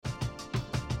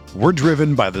We're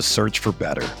driven by the search for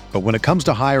better. But when it comes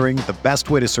to hiring, the best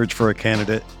way to search for a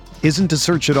candidate isn't to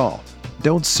search at all.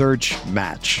 Don't search,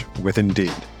 match with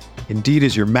Indeed. Indeed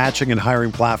is your matching and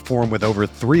hiring platform with over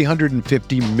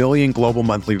 350 million global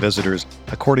monthly visitors,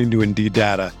 according to Indeed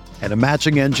data, and a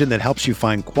matching engine that helps you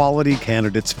find quality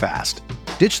candidates fast.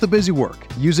 Ditch the busy work.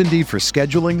 Use Indeed for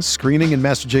scheduling, screening, and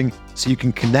messaging so you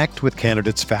can connect with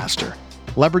candidates faster.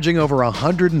 Leveraging over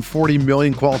 140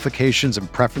 million qualifications and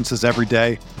preferences every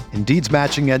day, Indeed's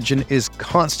matching engine is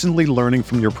constantly learning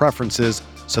from your preferences,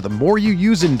 so the more you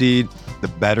use Indeed, the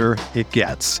better it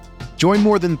gets. Join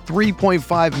more than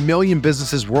 3.5 million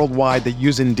businesses worldwide that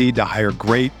use Indeed to hire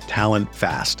great talent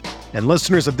fast. And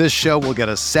listeners of this show will get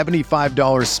a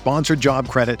 $75 sponsored job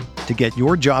credit to get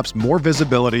your jobs more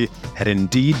visibility at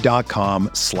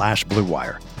Indeed.com/Blue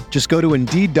Wire. Just go to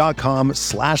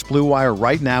Indeed.com/Blue Wire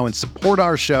right now and support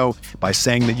our show by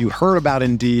saying that you heard about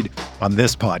Indeed on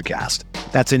this podcast.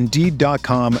 That's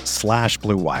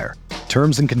Indeed.com/Blue Wire.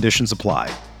 Terms and conditions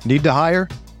apply. Need to hire?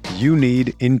 You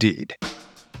need Indeed.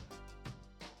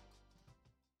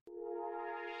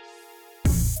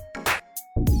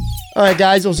 All right,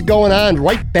 guys, what's going on?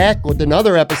 Right back with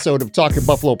another episode of Talking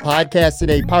Buffalo Podcast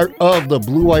today, part of the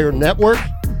Blue Wire Network.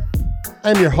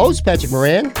 I'm your host, Patrick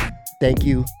Moran. Thank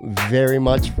you very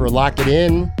much for locking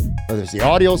in, whether it's the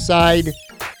audio side,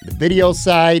 the video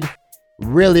side.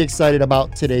 Really excited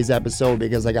about today's episode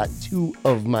because I got two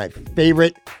of my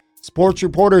favorite sports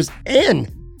reporters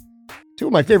and two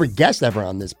of my favorite guests ever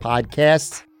on this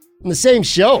podcast on the same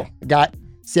show. I got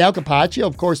Sal Capaccio,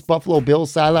 of course, Buffalo Bills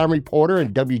sideline reporter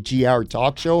and WGR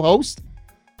talk show host,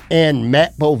 and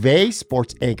Matt Bove,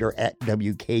 sports anchor at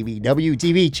WKBW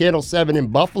TV, Channel 7 in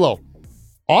Buffalo.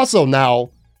 Also now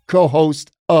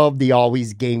co-host of the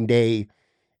Always Game Day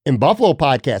in Buffalo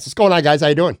podcast. What's going on, guys? How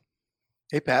you doing?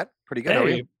 Hey, Pat. Pretty good. How are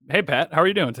you? Hey, Pat. How are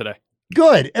you doing today?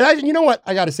 Good. And you know what?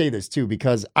 I got to say this too,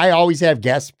 because I always have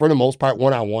guests for the most part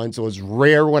one-on-one. So it's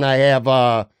rare when I have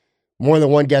more than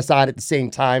one guest on at the same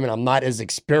time, and I'm not as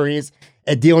experienced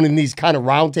at dealing in these kind of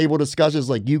roundtable discussions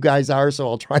like you guys are. So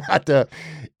I'll try not to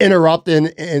interrupt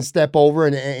and step over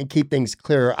and keep things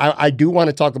clear. I do want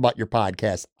to talk about your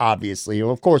podcast, obviously. And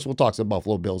of course, we'll talk some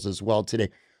Buffalo Bills as well today.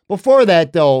 Before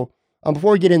that, though,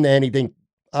 before we get into anything,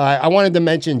 I wanted to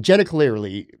mention Jenna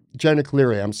Cleary,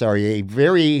 a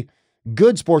very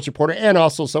good sports reporter and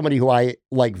also somebody who I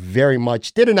like very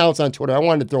much, did announce on Twitter. I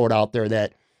wanted to throw it out there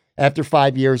that after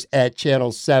 5 years at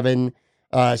Channel 7,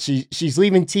 she's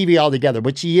leaving TV altogether,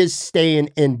 but she is staying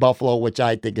in Buffalo, which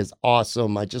I think is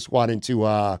awesome. I just wanted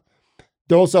to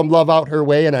throw some love out her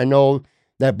way, and I know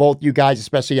that both you guys,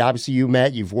 especially obviously you,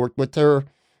 Matt, you've worked with her.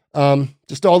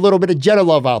 Just throw a little bit of Jenna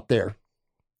love out there.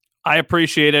 I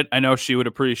appreciate it. I know she would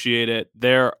appreciate it.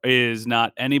 There is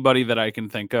not anybody that I can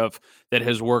think of that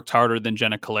has worked harder than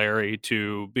Jenna Cleary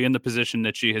to be in the position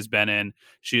that she has been in.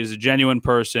 She is a genuine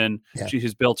person. Yeah. She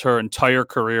has built her entire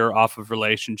career off of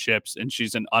relationships, and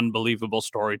she's an unbelievable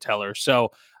storyteller.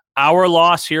 So our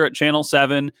loss here at Channel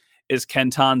 7 is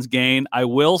Kenton's gain. I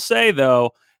will say,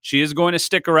 though, she is going to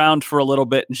stick around for a little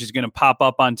bit, and she's going to pop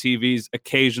up on TVs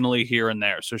occasionally here and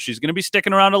there. So she's going to be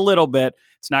sticking around a little bit.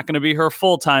 It's not going to be her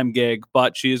full-time gig,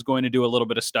 but she is going to do a little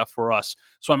bit of stuff for us.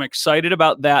 So I'm excited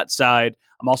about that side.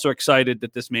 I'm also excited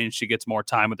that this means she gets more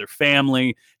time with her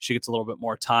family. She gets a little bit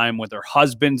more time with her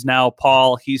husband's now,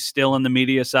 Paul. He's still in the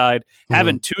media side. Mm-hmm.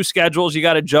 Having two schedules you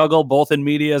got to juggle, both in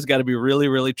media, has got to be really,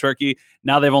 really tricky.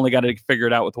 Now they've only got to figure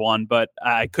it out with one, but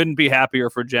I couldn't be happier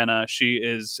for Jenna. She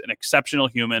is an exceptional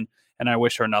human, and I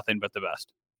wish her nothing but the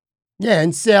best. Yeah,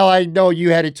 and Sal, I know you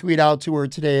had a tweet out to her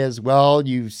today as well.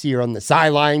 You see her on the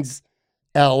sidelines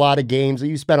at a lot of games.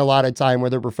 You spent a lot of time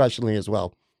with her professionally as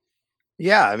well.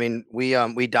 Yeah, I mean,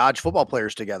 we dodge football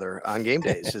players together on game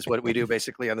days is what we do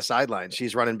basically on the sidelines.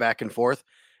 She's running back and forth.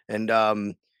 And, I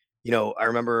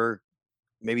remember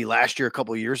maybe last year, a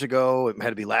couple of years ago, it had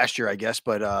to be last year, I guess,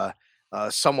 but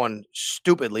someone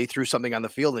stupidly threw something on the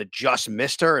field and it just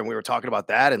missed her. And we were talking about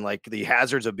that and like the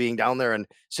hazards of being down there and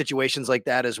situations like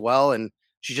that as well. And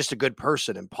she's just a good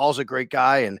person. And Paul's a great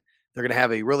guy, and they're going to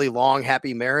have a really long,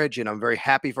 happy marriage. And I'm very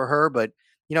happy for her. But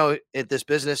at this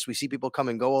business, we see people come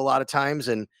and go a lot of times.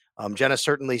 And Jenna's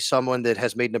certainly someone that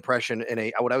has made an impression in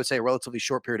I would say a relatively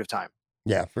short period of time.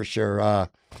 Yeah, for sure.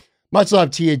 Much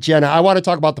love to you, Jenna. I want to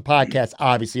talk about the podcast,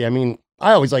 obviously. I mean,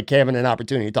 I always like having an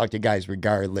opportunity to talk to guys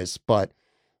regardless. But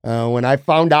when I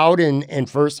found out and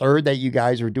first heard that you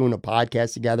guys were doing a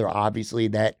podcast together, obviously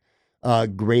that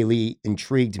greatly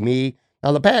intrigued me.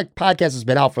 Now, the podcast has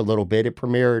been out for a little bit. It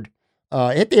premiered,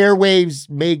 hit the airwaves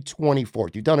May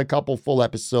 24th. You've done a couple full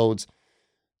episodes.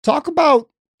 Talk about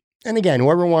And again,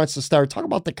 whoever wants to start, talk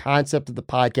about the concept of the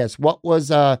podcast.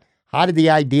 How did the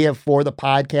idea for the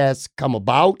podcast come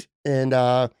about? And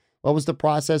what was the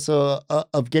process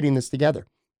of getting this together?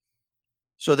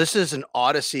 So this is an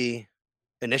Odyssey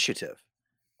initiative.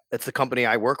 It's the company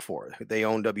I work for. They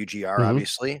own WGR,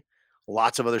 obviously.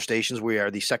 Lots of other stations. We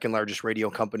are the second largest radio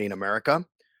company in America.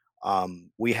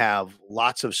 We have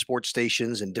lots of sports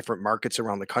stations in different markets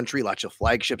around the country, lots of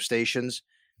flagship stations.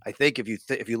 I think if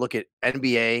you look at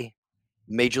NBA,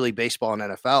 Major League Baseball, and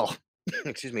NFL,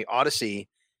 excuse me, Odyssey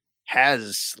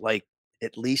has like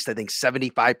at least, I think,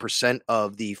 75%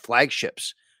 of the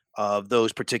flagships of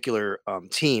those particular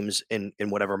teams in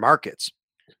whatever markets.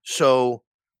 So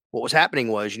what was happening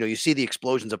was, you see the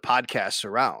explosions of podcasts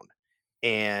around,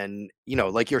 and,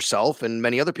 like yourself and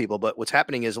many other people. But what's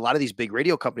happening is a lot of these big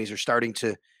radio companies are starting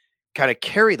to kind of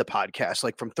carry the podcast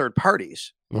like from third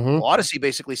parties. Well, Odyssey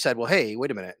basically said, well, hey, wait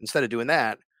a minute. Instead of doing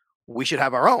that, we should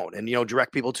have our own and,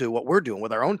 direct people to what we're doing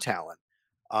with our own talent.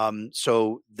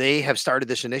 So they have started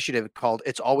this initiative called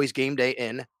It's Always Game Day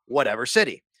in Whatever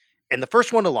City. And the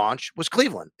first one to launch was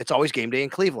Cleveland. It's Always Game Day in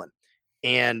Cleveland.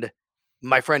 And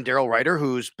my friend Daryl Ryder,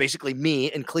 who's basically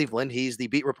me in Cleveland, he's the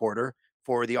beat reporter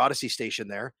for the Odyssey station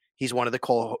there. He's one of the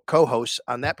co-hosts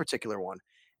on that particular one.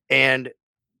 And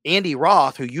Andy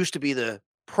Roth, who used to be the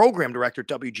program director at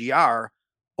WGR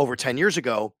over 10 years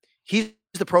ago, he's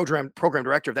the program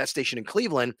director of that station in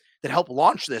Cleveland that helped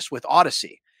launch this with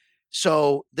Odyssey.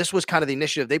 So this was kind of the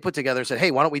initiative they put together and said,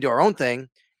 hey, why don't we do our own thing?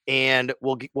 And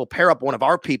we'll pair up one of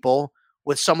our people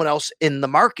with someone else in the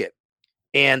market.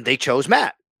 And they chose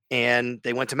Matt. And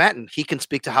they went to Matt, and he can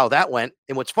speak to how that went.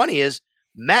 And what's funny is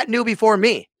Matt knew before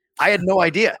me. I had no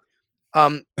idea.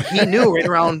 He knew right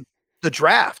around the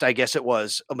draft, I guess it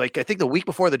was. Like, I think the week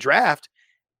before the draft,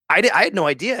 I had no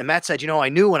idea. And Matt said, I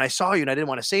knew when I saw you and I didn't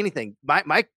want to say anything.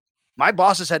 My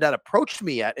bosses had not approached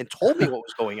me yet and told me what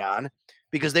was going on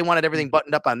because they wanted everything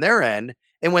buttoned up on their end.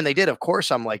 And when they did, of course,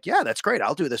 I'm like, yeah, that's great.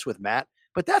 I'll do this with Matt.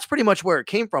 But that's pretty much where it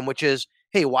came from, which is,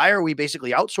 hey, why are we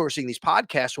basically outsourcing these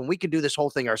podcasts when we can do this whole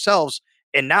thing ourselves?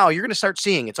 And now you're going to start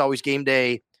seeing It's Always Game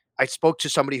Day. I spoke to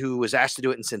somebody who was asked to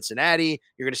do it in Cincinnati.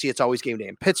 You're going to see It's Always Game Day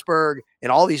in Pittsburgh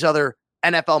and all these other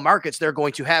NFL markets. They're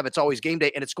going to have It's Always Game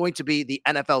Day, and it's going to be the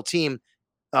NFL team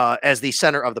as the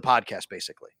center of the podcast,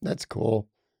 basically. That's cool.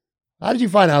 How did you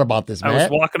find out about this,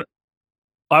 Matt?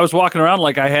 I was walking around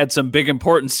like I had some big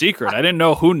important secret. I didn't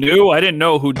know who knew. I didn't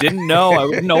know who didn't know. I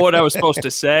didn't know what I was supposed to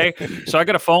say. So I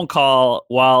got a phone call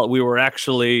while we were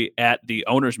actually at the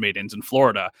owners' meetings in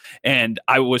Florida. And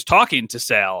I was talking to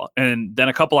Sal. And then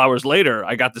a couple hours later,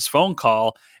 I got this phone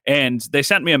call. And they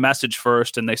sent me a message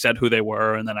first, and they said who they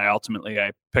were. And then I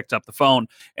picked up the phone,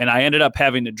 and I ended up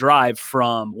having to drive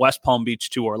from West Palm Beach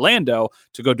to Orlando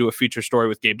to go do a feature story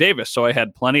with Gabe Davis. So I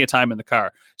had plenty of time in the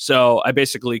car. So I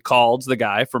basically called the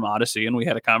guy from Odyssey, and we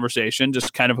had a conversation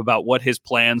just kind of about what his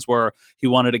plans were. He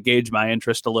wanted to gauge my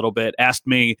interest a little bit, asked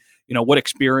me, what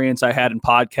experience I had in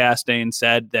podcasting,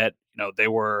 said that, they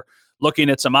were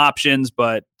looking at some options,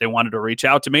 but they wanted to reach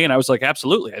out to me. And I was like,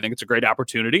 absolutely. I think it's a great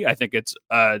opportunity. I think it's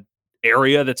an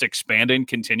area that's expanding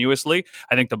continuously.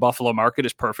 I think the Buffalo market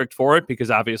is perfect for it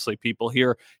because obviously people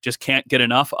here just can't get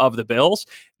enough of the Bills.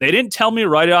 They didn't tell me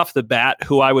right off the bat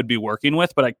who I would be working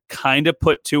with, but I kind of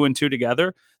put two and two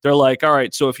together. They're like, all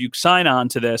right, so if you sign on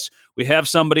to this, we have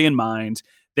somebody in mind.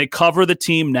 They cover the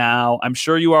team now. I'm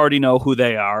sure you already know who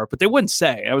they are, but they wouldn't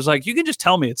say. I was like, you can just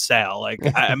tell me it's Sal. Like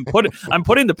I'm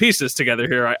putting the pieces together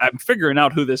here. I'm figuring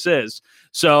out who this is.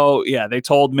 So yeah, they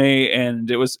told me, and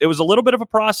it was a little bit of a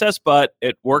process, but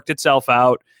it worked itself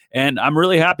out. And I'm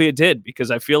really happy it did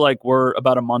because I feel like we're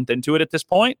about a month into it at this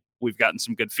point. We've gotten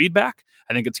some good feedback.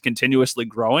 I think it's continuously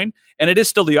growing, and it is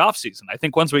still the off season. I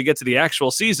think once we get to the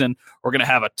actual season, we're going to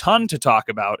have a ton to talk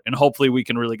about, and hopefully we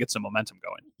can really get some momentum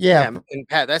going. Yeah. And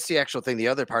Pat, that's the actual thing. The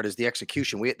other part is the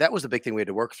execution. That was the big thing we had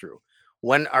to work through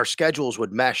when our schedules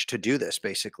would mesh to do this,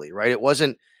 basically, right? It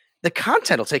wasn't the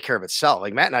content will take care of itself.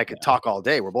 Like Matt and I could talk all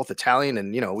day. We're both Italian,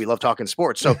 and we love talking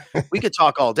sports, so we could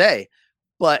talk all day.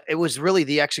 But it was really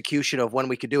the execution of when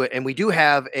we could do it. And we do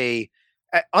have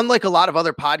unlike a lot of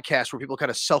other podcasts where people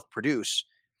kind of self-produce,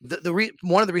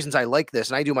 one of the reasons I like this,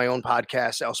 and I do my own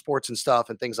podcast, Al Sports and stuff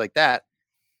and things like that,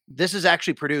 this is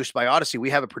actually produced by Odyssey. We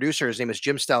have a producer. His name is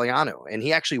Jim Stagliano, and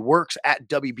he actually works at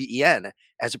WBEN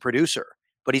as a producer,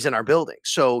 but he's in our building.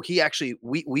 So he actually,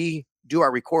 we do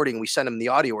our recording. We send him the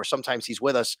audio, or sometimes he's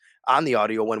with us on the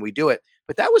audio when we do it.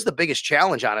 But that was the biggest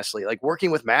challenge, honestly, like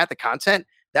working with Matt, the content.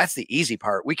 That's the easy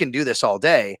part. We can do this all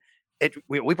day.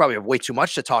 We probably have way too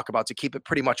much to talk about to keep it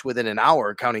pretty much within an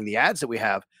hour, counting the ads that we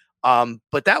have.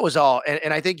 But that was all.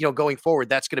 And I think, going forward,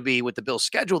 that's going to be with the Bills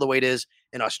schedule the way it is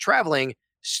and us traveling.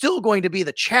 still going to be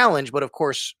the challenge, but of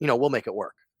course, we'll make it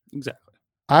work. Exactly.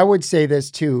 I would say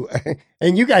this too,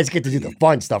 and you guys get to do the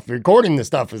fun stuff. Recording the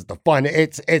stuff is the fun.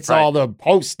 It's right. All the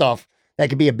post stuff that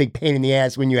can be a big pain in the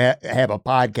ass when you have a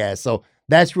podcast. So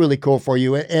that's really cool for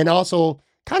you. And also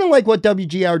kind of like what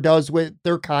WGR does with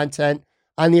their content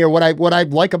on the air. What I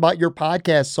like about your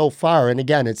podcast so far, and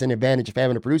again, it's an advantage of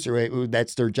having a producer, right?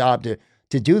 That's their job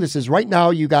to do this, is right now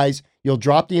you guys, you'll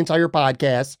drop the entire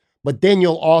podcast, but then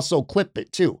you'll also clip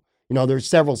it too. There's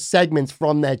several segments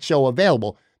from that show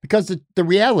available, because the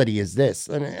reality is this,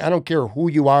 and I don't care who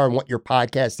you are and what your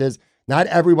podcast is, not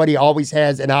everybody always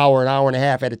has an hour and a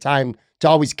half at a time to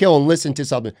always kill and listen to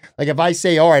something. Like if I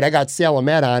say, all right, I got Salem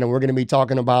on and we're going to be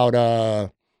talking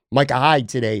about Micah Hyde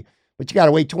today, but you got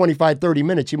to wait 25, 30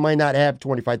 minutes. You might not have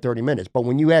 25, 30 minutes. But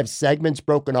when you have segments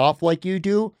broken off like you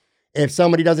do, if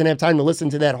somebody doesn't have time to listen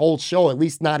to that whole show, at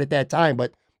least not at that time,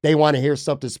 but they want to hear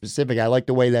something specific, I like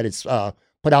the way that it's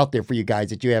put out there for you guys,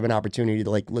 that you have an opportunity to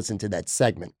listen to that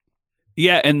segment.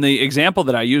 Yeah, and the example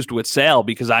that I used with Sale,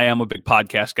 because I am a big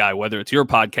podcast guy, whether it's your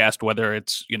podcast, whether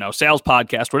it's, Sale's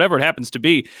podcast, whatever it happens to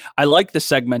be, I like the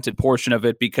segmented portion of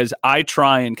it because I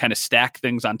try and kind of stack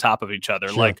things on top of each other.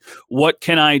 Sure. Like, what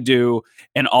can I do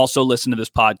and also listen to this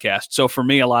podcast? So for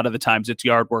me, a lot of the times it's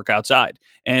yard work outside,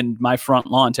 and my front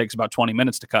lawn takes about 20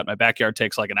 minutes to cut. My backyard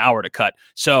takes like an hour to cut.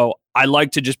 So I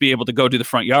like to just be able to go to the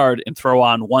front yard and throw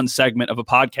on one segment of a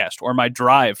podcast, or my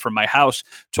drive from my house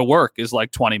to work is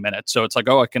like 20 minutes. So it's like,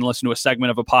 I can listen to a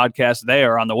segment of a podcast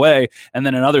there on the way and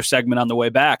then another segment on the way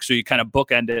back. So you kind of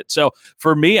bookend it. So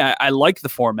for me, I like the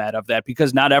format of that,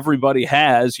 because not everybody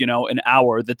has, an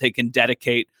hour that they can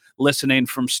dedicate listening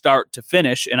from start to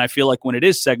finish. And I feel like when it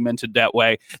is segmented that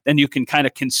way, then you can kind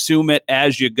of consume it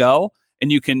as you go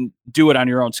and you can do it on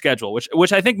your own schedule,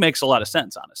 which I think makes a lot of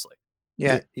sense, honestly.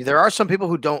 Yeah, there are some people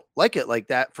who don't like it like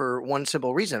that for one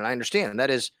simple reason, and I understand. And that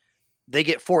is, they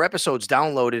get 4 episodes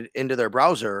downloaded into their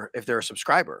browser if they're a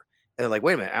subscriber. And they're like,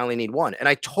 wait a minute, I only need 1. And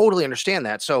I totally understand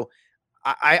that. So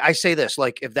I say this,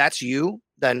 like, if that's you,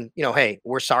 then, hey,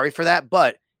 we're sorry for that.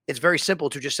 But it's very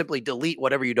simple to just simply delete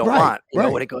whatever you don't want,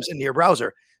 when it goes into your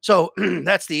browser. So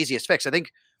that's the easiest fix. I think,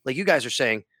 like you guys are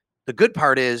saying, the good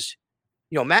part is,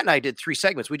 Matt and I did 3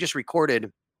 segments. We just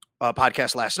recorded a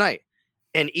podcast last night.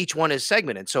 And each one is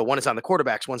segmented. So one is on the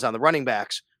quarterbacks, one's on the running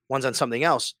backs, one's on something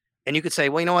else. And you could say,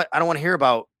 well, you know what? I don't want to hear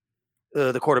about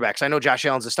the quarterbacks. I know Josh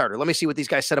Allen's the starter. Let me see what these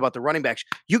guys said about the running backs.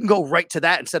 You can go right to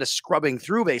that instead of scrubbing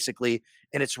through, basically,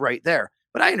 and it's right there.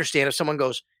 But I understand if someone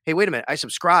goes, hey, wait a minute, I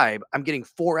subscribe. I'm getting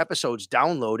 4 episodes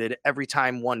downloaded every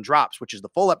time one drops, which is the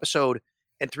full episode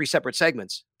and 3 separate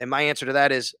segments. And my answer to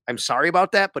that is, I'm sorry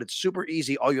about that, but it's super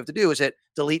easy. All you have to do is hit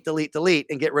delete, delete, delete,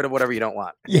 and get rid of whatever you don't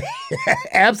want. Yeah,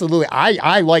 absolutely.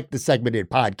 I like the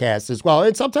segmented podcasts as well.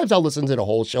 And sometimes I'll listen to the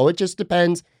whole show. It just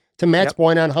depends, to Matt's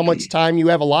point, on how much time you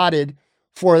have allotted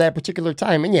for that particular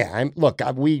time. And yeah, I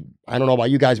don't know about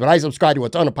you guys, but I subscribe to a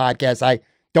ton of podcasts. I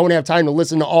don't have time to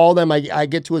listen to all of them. I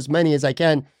get to as many as I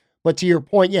can. But to your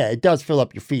point, yeah, it does fill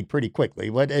up your feed pretty quickly.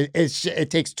 But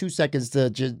it takes 2 seconds to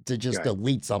just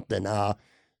delete something.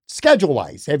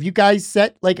 Schedule-wise, have you guys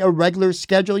set like a regular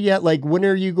schedule yet? Like, when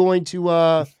are you going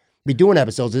to be doing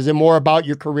episodes? Is it more about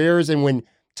your careers and when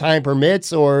time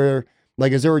permits, or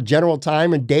like is there a general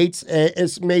time and dates?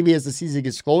 Maybe as the season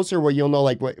gets closer, where you'll know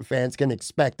like what fans can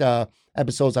expect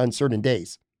episodes on certain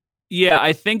days. Yeah,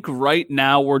 I think right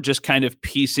now we're just kind of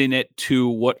piecing it to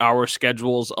what our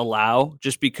schedules allow,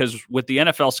 just because with the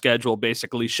NFL schedule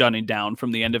basically shutting down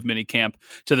from the end of minicamp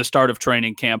to the start of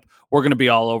training camp, we're going to be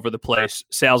all over the place.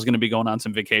 Sal's going to be going on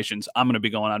some vacations. I'm going to be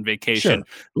going on vacation.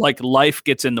 Sure. Like, life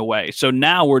gets in the way. So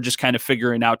now we're just kind of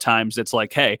figuring out times. It's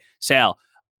like, hey, Sal,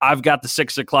 I've got the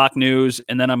 6:00 news,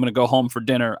 and then I'm going to go home for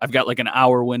dinner. I've got like an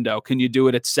hour window. Can you do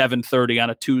it at 7:30 on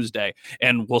a Tuesday?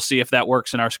 And we'll see if that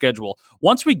works in our schedule.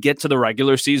 Once we get to the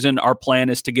regular season, our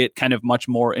plan is to get kind of much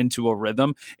more into a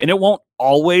rhythm. And it won't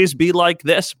always be like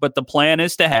this, but the plan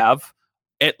is to have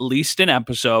at least an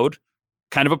episode,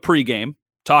 kind of a pregame,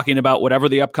 talking about whatever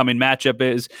the upcoming matchup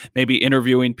is, maybe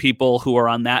interviewing people who are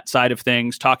on that side of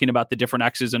things, talking about the different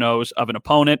X's and O's of an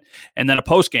opponent, and then a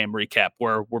post-game recap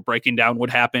where we're breaking down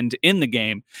what happened in the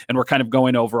game, and we're kind of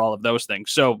going over all of those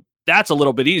things. So that's a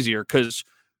little bit easier because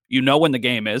you know when the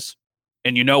game is,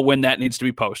 and you know when that needs to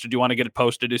be posted. You want to get it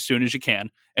posted as soon as you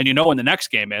can, and you know when the next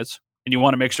game is, and you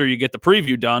want to make sure you get the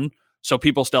preview done so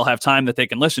people still have time that they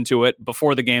can listen to it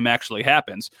before the game actually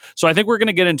happens. So I think we're going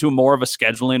to get into more of a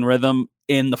scheduling rhythm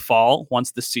in the fall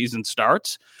once the season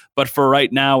starts. But for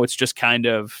right now, it's just kind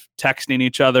of texting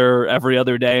each other every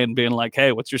other day and being like,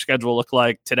 hey, what's your schedule look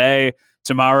like today,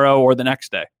 tomorrow, or the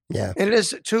next day? Yeah. And it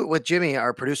is too with Jimmy,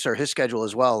 our producer, his schedule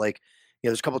as well. Like,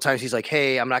 there's a couple of times he's like,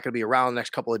 hey, I'm not going to be around the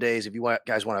next couple of days. If you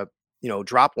guys want to,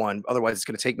 drop one, otherwise it's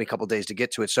going to take me a couple of days to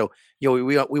get to it. So,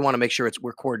 we want to make sure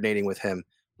we're coordinating with him.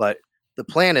 But the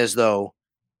plan is, though,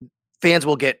 fans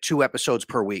will get 2 episodes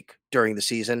per week during the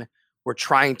season. We're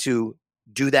trying to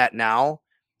do that now.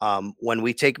 When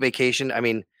we take vacation, I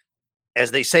mean,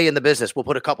 as they say in the business, we'll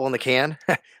put a couple in the can.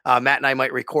 Matt and I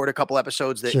might record a couple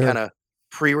episodes that kind of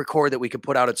pre-record that we could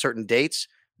put out at certain dates.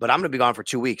 But I'm going to be gone for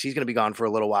 2 weeks. He's going to be gone for a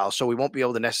little while. So we won't be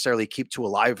able to necessarily keep to a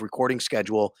live recording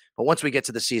schedule. But once we get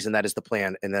to the season, that is the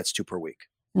plan. And that's 2 per week.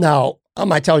 Now, I'm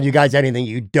not telling you guys anything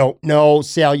you don't know.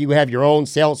 Sal, you have your own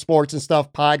Sal Sports and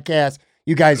Stuff podcast.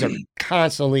 You guys are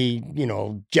constantly,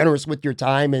 generous with your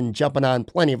time and jumping on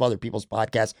plenty of other people's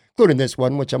podcasts, including this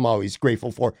one, which I'm always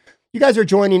grateful for. You guys are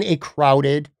joining a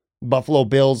crowded Buffalo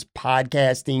Bills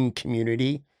podcasting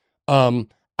community.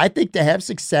 I think to have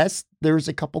success, there's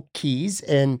a couple keys.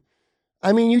 And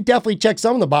I mean, you definitely check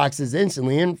some of the boxes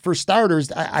instantly. And for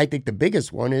starters, I think the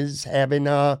biggest one is having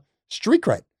street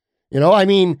cred.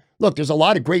 Look, there's a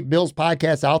lot of great Bills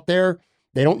podcasts out there.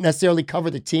 They don't necessarily cover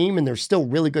the team, and they're still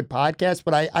really good podcasts.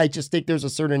 But I just think there's a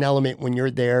certain element when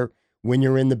you're there, when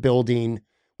you're in the building,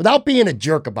 without being a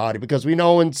jerk about it, because we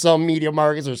know in some media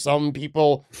markets or some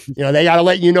people, they got to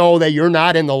let you know that you're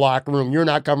not in the locker room. You're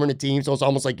not covering the team. So it's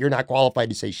almost like you're not qualified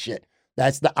to say shit.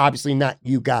 That's obviously not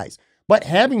you guys. But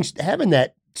having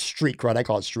that street cred, I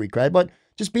call it street cred, but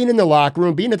just being in the locker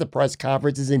room, being at the press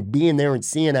conferences and being there and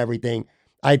seeing everything,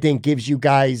 I think gives you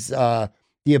guys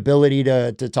the ability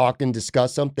to talk and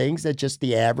discuss some things that just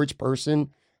the average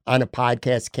person on a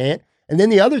podcast can't. And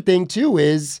then the other thing too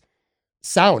is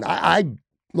sound.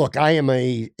 Look, I am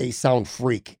a sound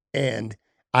freak, and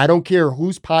I don't care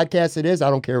whose podcast it is. I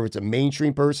don't care if it's a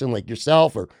mainstream person like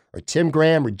yourself or Tim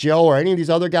Graham or Joe or any of these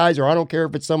other guys, or I don't care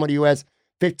if it's somebody who has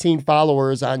 15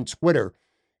 followers on Twitter.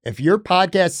 If your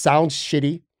podcast sounds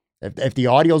shitty, if the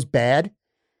audio's bad,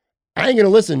 I ain't going to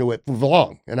listen to it for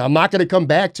long, and I'm not going to come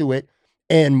back to it.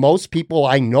 And most people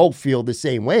I know feel the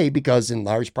same way because in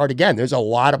large part, again, there's a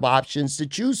lot of options to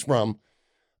choose from.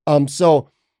 So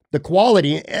the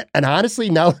quality, and honestly,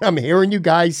 now that I'm hearing you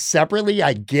guys separately,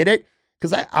 I get it.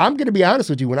 Because I'm going to be honest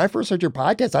with you. When I first heard your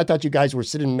podcast, I thought you guys were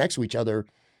sitting next to each other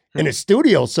in a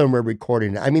studio somewhere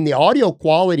recording. I mean, the audio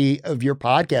quality of your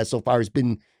podcast so far has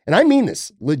been, and I mean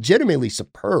this, legitimately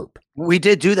superb. We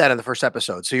did do that in the first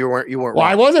episode, so you weren't wrong.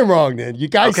 I wasn't wrong then. You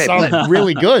guys sound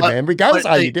really good, man, regardless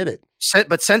of how you did it.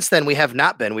 But since then, we have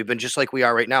not been. We've been just like we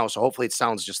are right now, so hopefully it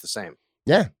sounds just the same.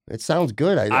 Yeah, it sounds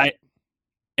good.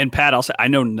 And Pat, I'll say, I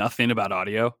know nothing about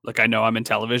audio. Like, I know I'm in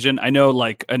television. I know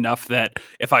like enough that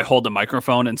if I hold a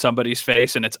microphone in somebody's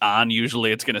face and it's on,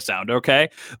 usually it's going to sound okay.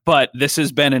 But this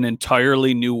has been an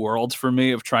entirely new world for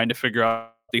me of trying to figure out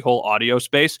the whole audio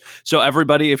space. So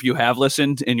everybody, if you have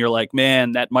listened and you're like,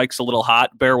 man, that mic's a little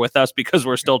hot, bear with us because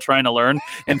we're still trying to learn.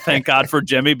 And thank God for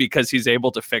Jimmy because he's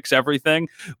able to fix everything.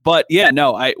 But yeah,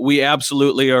 no, we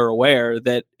absolutely are aware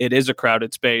that it is a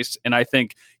crowded space. And I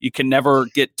think you can never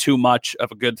get too much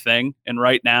of a good thing. And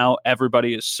right now,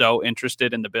 everybody is so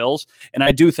interested in the Bills. And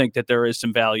I do think that there is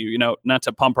some value, not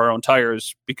to pump our own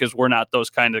tires because we're not those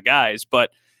kind of guys,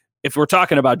 but if we're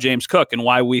talking about James Cook and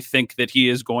why we think that he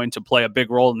is going to play a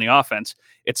big role in the offense,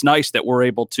 it's nice that we're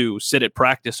able to sit at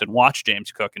practice and watch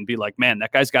James Cook and be like, man,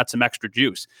 that guy's got some extra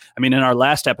juice. I mean, in our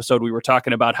last episode, we were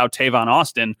talking about how Tavon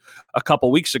Austin a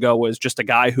couple weeks ago was just a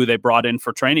guy who they brought in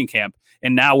for training camp.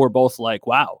 And now we're both like,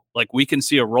 wow, like we can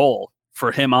see a role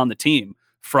for him on the team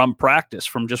from practice,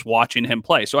 from just watching him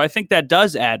play. So I think that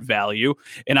does add value.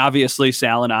 And obviously,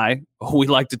 Sal and I, we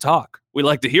like to talk. We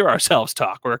like to hear ourselves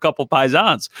talk. We're a couple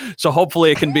paisans. So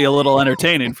hopefully it can be a little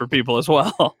entertaining for people as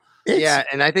well. Yeah.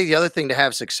 And I think the other thing to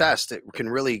have success that can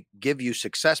really give you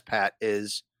success, Pat,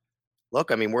 is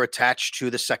look, I mean, we're attached to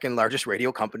the second largest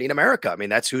radio company in America. I mean,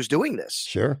 that's who's doing this.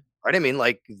 Sure. Right. I mean,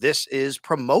 like this is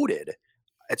promoted.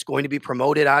 It's going to be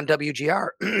promoted on WGR.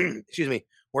 Excuse me.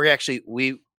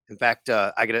 In fact,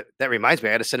 that reminds me,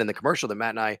 I got to send in the commercial that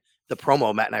Matt and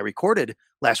I recorded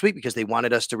last week because they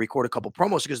wanted us to record a couple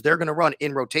promos because they're going to run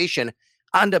in rotation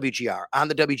on WGR, on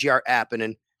the WGR app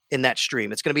and in that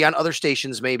stream. It's going to be on other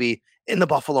stations, maybe in the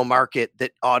Buffalo market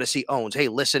that Odyssey owns. Hey,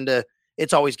 listen to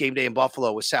It's Always Game Day in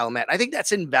Buffalo with Sal and Matt. I think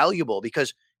that's invaluable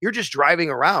because you're just driving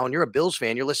around. You're a Bills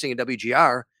fan. You're listening to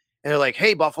WGR and they're like,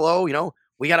 hey, Buffalo,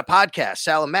 we got a podcast,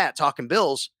 Sal and Matt talking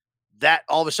Bills. That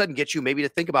all of a sudden gets you maybe to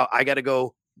think about, I got to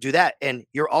go do that. And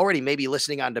you're already maybe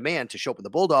listening on demand to Show Up with the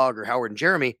Bulldog or Howard and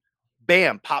Jeremy.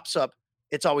 Bam, pops up.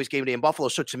 It's Always Game Day in Buffalo.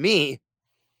 So to me,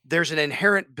 there's an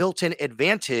inherent built-in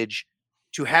advantage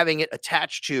to having it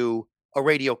attached to a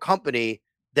radio company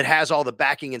that has all the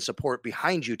backing and support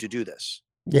behind you to do this.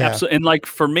 Yeah. Absolutely. And like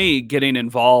for me, getting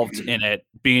involved in it,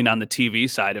 being on the TV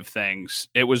side of things,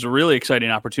 it was a really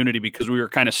exciting opportunity because we were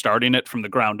kind of starting it from the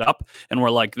ground up. And we're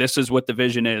like, this is what the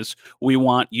vision is. We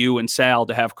want you and Sal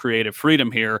to have creative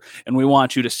freedom here. And we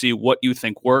want you to see what you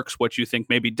think works, what you think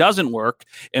maybe doesn't work.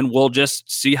 And we'll just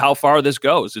see how far this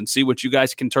goes and see what you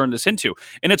guys can turn this into.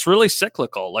 And it's really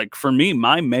cyclical. Like for me,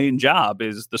 my main job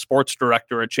is the sports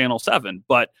director at Channel 7.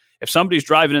 But if somebody's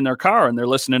driving in their car and they're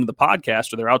listening to the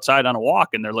podcast, or they're outside on a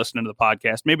walk and they're listening to the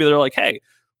podcast, maybe they're like, hey,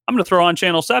 I'm going to throw on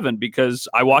Channel 7 because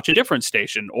I watch a different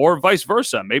station, or vice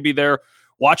versa. Maybe they're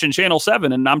watching Channel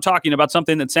 7 and I'm talking about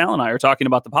something that Sal and I are talking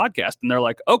about the podcast. And they're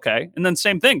like, okay. And then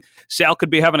same thing. Sal could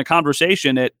be having a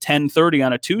conversation at 10:30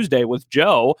 on a Tuesday with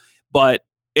Joe, but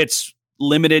it's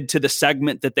limited to the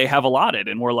segment that they have allotted.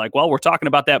 And we're like, well, we're talking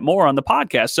about that more on the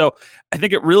podcast. So I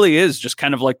think it really is just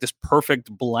kind of like this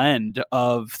perfect blend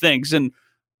of things. And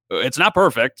it's not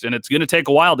perfect and it's going to take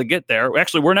a while to get there.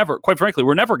 Actually, quite frankly,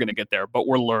 we're never going to get there, but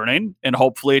we're learning and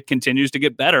hopefully it continues to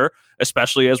get better,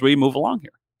 especially as we move along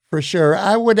here. For sure.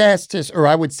 I would ask this, or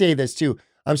I would say this too.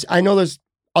 I know there's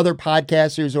other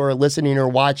podcasters who are listening or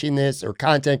watching this, or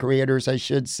content creators, I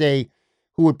should say,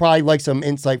 who would probably like some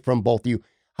insight from both of you.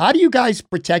 How do you guys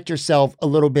protect yourself a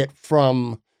little bit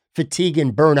from fatigue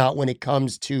and burnout when it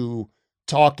comes to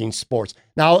talking sports?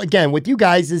 Now, again, with you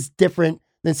guys is different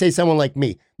than, say, someone like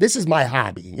me. This is my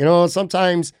hobby. You know,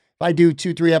 sometimes if I do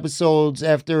 2-3 episodes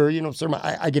after,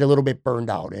 I get a little bit burned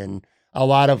out. And a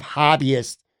lot of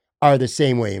hobbyists are the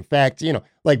same way. In fact,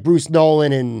 like Bruce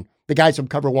Nolan and the guys from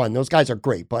Cover One, those guys are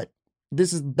great, but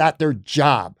this is not their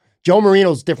job. Joe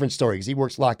Marino's a different story because he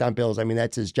works Locked On Bills. I mean,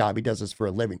 that's his job. He does this for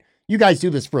a living. You guys do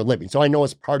this for a living, so I know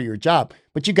it's part of your job,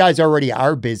 but you guys already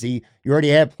are busy. You already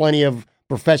have plenty of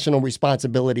professional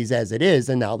responsibilities as it is,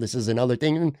 and now this is another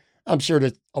thing. And I'm sure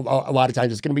that a lot of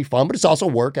times it's going to be fun, but it's also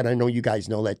work, and I know you guys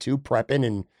know that too, prepping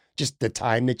and just the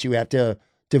time that you have to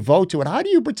devote to it. How do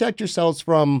you protect yourselves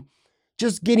from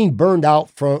just getting burned out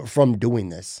from doing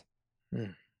this?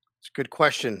 It's a good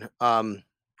question.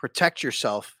 Protect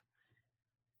yourself.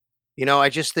 I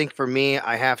just think for me,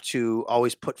 I have to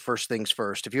always put first things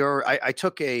first. I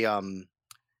took there's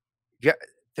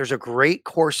a great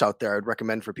course out there I'd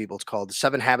recommend for people. It's called The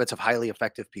 7 Habits of Highly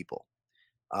Effective People.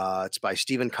 It's by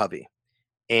Stephen Covey.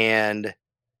 And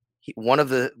one of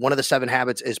the 7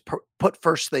 habits is put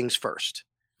first things first.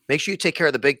 Make sure you take care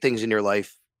of the big things in your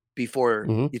life before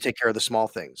you take care of the small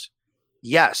things.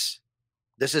 Yes,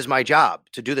 this is my job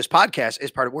to do this podcast.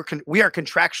 Is part of we are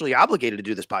contractually obligated to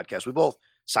do this podcast. We both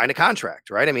signed a contract,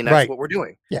 right? I mean, that's what we're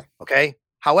doing. Yeah. Okay.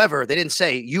 However, they didn't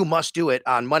say you must do it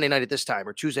on Monday night at this time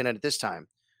or Tuesday night at this time.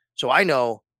 So I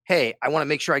know, hey, I want to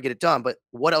make sure I get it done, but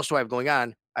what else do I have going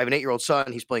on? I have an 8-year-old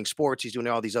son. He's playing sports. He's doing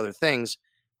all these other things.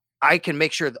 I can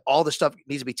make sure that all the stuff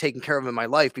needs to be taken care of in my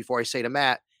life before I say to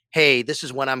Matt, hey, this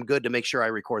is when I'm good to make sure I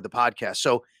record the podcast.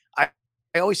 So I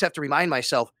always have to remind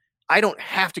myself, I don't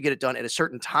have to get it done at a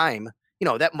certain time.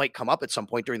 That might come up at some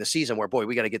point during the season where, boy,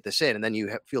 we got to get this in. And then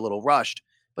you feel a little rushed.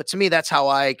 But to me, that's how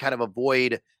I kind of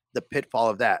avoid the pitfall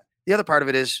of that. The other part of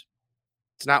it is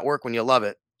it's not work when you love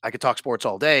it. I could talk sports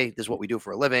all day. This is what we do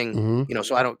for a living,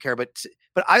 so I don't care. But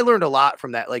I learned a lot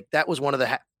from that. Like that was one of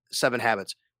the 7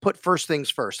 habits. Put first things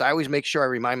first. I always make sure I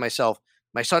remind myself,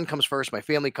 my son comes first, my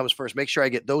family comes first. Make sure I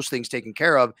get those things taken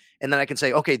care of. And then I can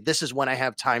say, okay, this is when I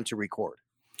have time to record.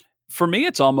 For me,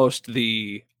 it's almost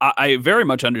I very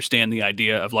much understand the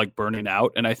idea of like burning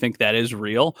out, and I think that is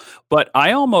real. But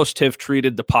I almost have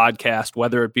treated the podcast,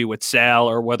 whether it be with Sal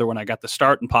or whether when I got the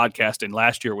start in podcasting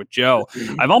last year with Joe,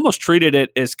 I've almost treated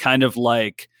it as kind of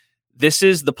like, this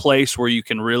is the place where you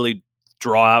can really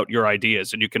draw out your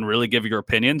ideas and you can really give your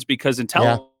opinions, because in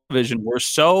television, we're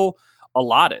so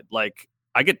allotted. Like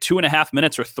I get 2.5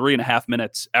 minutes or 3.5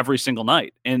 minutes every single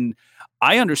night. And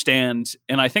I understand,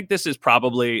 and I think this is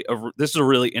probably this is a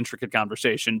really intricate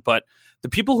conversation, but the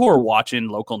people who are watching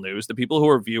local news, the people who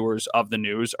are viewers of the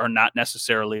news are not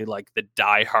necessarily like the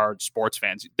diehard sports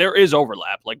fans. There is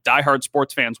overlap. Like diehard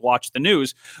sports fans watch the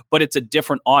news, but it's a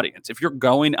different audience. If you're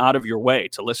going out of your way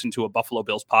to listen to a Buffalo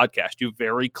Bills podcast, you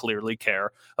very clearly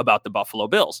care about the Buffalo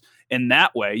Bills. And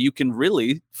that way you can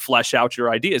really flesh out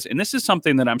your ideas. And this is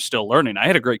something that I'm still learning. I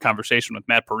had a great conversation with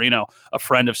Matt Perino, a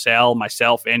friend of Sal,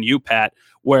 myself, and you, Pat,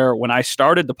 where when I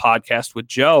started the podcast with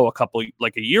Joe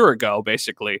a year ago,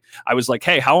 basically, I was like,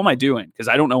 hey, how am I doing? Because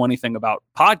I don't know anything about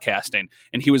podcasting.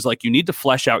 And he was like, you need to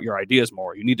flesh out your ideas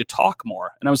more. You need to talk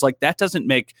more. And I was like, that's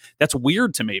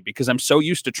weird to me, because I'm so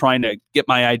used to trying to get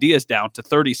my ideas down to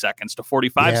 30 seconds to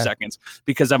 45 seconds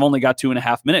because I've only got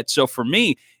 2.5 minutes. So for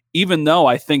me, even though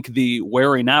I think the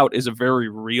wearing out is a very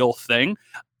real thing,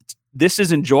 this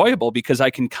is enjoyable because I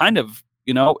can kind of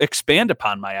expand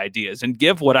upon my ideas and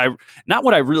give not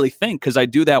what I really think, because I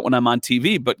do that when I'm on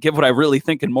TV, but give what I really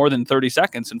think in more than 30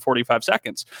 seconds and 45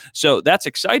 seconds. So that's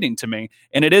exciting to me.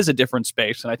 And it is a different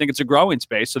space. And I think it's a growing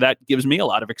space. So that gives me a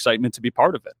lot of excitement to be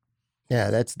part of it.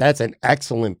 Yeah, that's an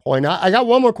excellent point. I got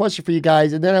one more question for you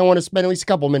guys, and then I want to spend at least a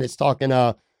couple minutes talking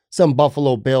some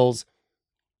Buffalo Bills.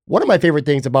 One of my favorite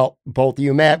things about both of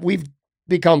you, Matt, we've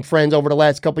become friends over the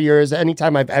last couple of years.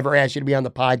 Anytime I've ever asked you to be on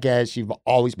the podcast, you've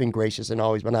always been gracious and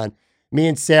always been on. Me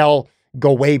and Sal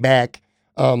go way back,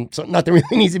 so nothing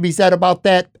really needs to be said about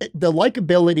that. The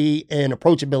likability and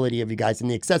approachability of you guys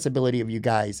and the accessibility of you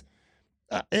guys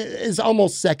is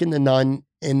almost second to none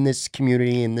in this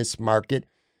community, in this market.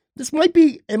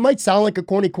 It might sound like a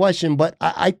corny question, but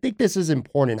I think this is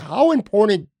important. How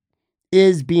important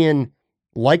is being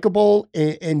likable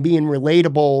and being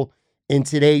relatable in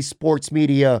today's sports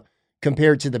media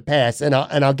compared to the past? And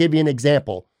I'll give you an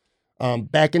example.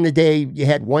 Back in the day, you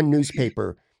had one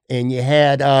newspaper and you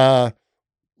had a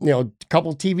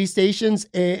couple TV stations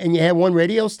and you had one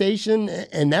radio station,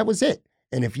 and that was it.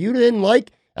 And if you didn't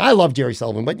I love Jerry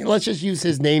Sullivan, but let's just use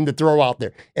his name to throw out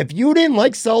there. If you didn't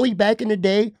like Sully back in the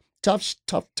day, tough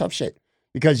shit,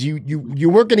 because you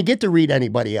weren't going to get to read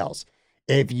anybody else.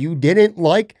 If you didn't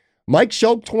like Mike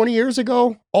Schoch 20 years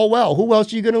ago, oh well, who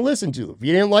else are you going to listen to? If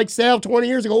you didn't like Sal 20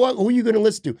 years ago, who are you going to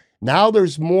listen to? Now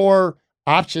there's more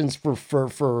options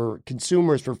for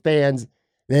consumers, for fans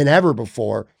than ever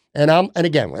before. And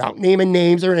again, without naming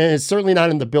names, and it's certainly not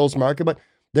in the Bills market, but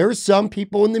there's some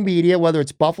people in the media, whether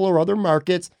it's Buffalo or other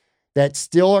markets, that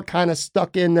still are kind of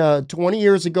stuck in 20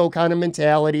 years ago kind of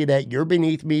mentality that you're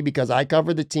beneath me because I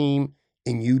cover the team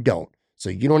and you don't. So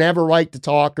you don't have a right to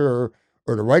talk or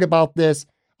to write about this.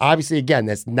 Obviously, again,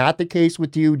 that's not the case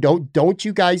with you. Don't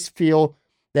you guys feel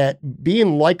that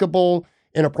being likable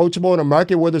and approachable in a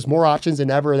market where there's more options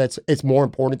than ever, it's more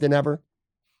important than ever?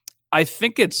 I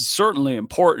think it's certainly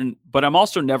important, but I'm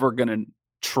also never going to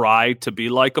try to be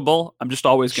likable. I'm just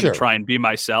always going to try and be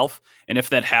myself. And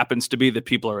if that happens to be that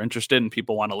people are interested and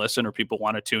people want to listen or people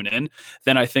want to tune in,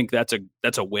 then I think that's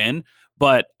a win.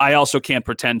 But I also can't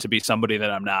pretend to be somebody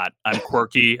that I'm not. I'm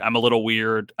quirky. I'm a little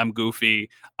weird. I'm goofy.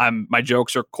 My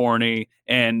jokes are corny,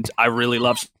 and I really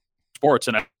love sports.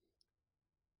 And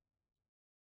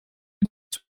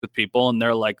with people and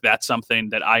they're like, that's something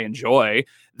that I enjoy,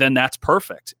 then that's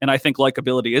perfect. And I think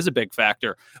likability is a big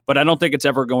factor, but I don't think it's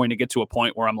ever going to get to a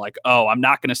point where I'm like, oh, I'm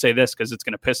not going to say this because it's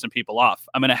going to piss some people off.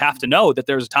 I'm going to have to know that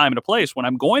there's a time and a place when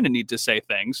I'm going to need to say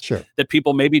things that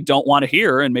people maybe don't want to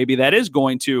hear. And maybe that is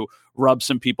going to rub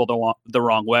some people the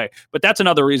wrong way. But that's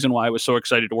another reason why I was so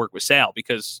excited to work with Sal,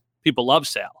 because people love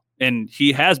Sal. And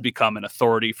he has become an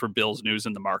authority for Bills news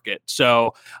in the market.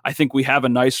 So I think we have a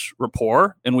nice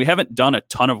rapport, and we haven't done a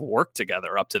ton of work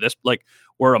together up to this. Like,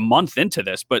 we're a month into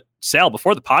this, but Sal,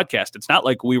 before the podcast, it's not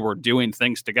like we were doing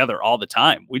things together all the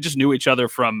time. We just knew each other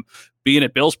from being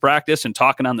at Bills practice and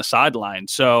talking on the sideline.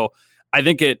 So I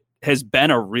think it has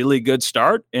been a really good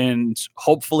start, and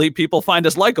hopefully people find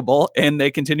us likable and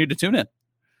they continue to tune in.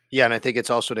 Yeah. And I think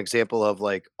it's also an example of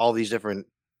like all these different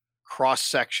cross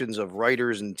sections of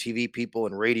writers and TV people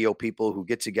and radio people who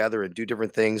get together and do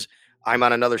different things. I'm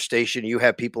on another station. You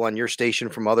have people on your station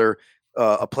from other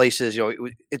places.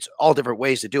 It's all different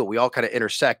ways to do it. We all kind of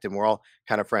intersect, and we're all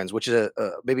kind of friends, which is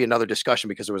maybe another discussion,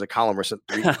 because there was a column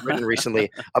written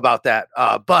recently about that.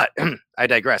 But I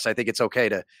digress. I think it's okay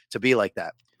to be like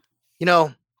that.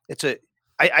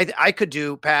 I could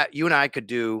do, Pat, you and I could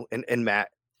do, and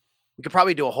Matt, we could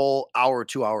probably do a whole hour,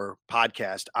 2-hour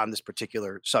podcast on this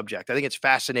particular subject. I think it's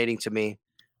fascinating to me,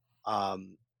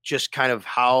 just kind of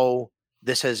how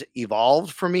this has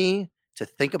evolved for me to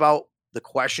think about the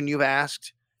question you've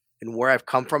asked and where I've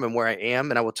come from and where I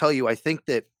am. And I will tell you, I think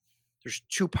that there's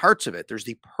two parts of it. There's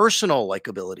the personal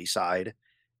likability side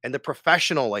and the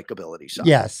professional likability side.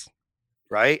 Yes.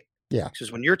 Right? Yeah.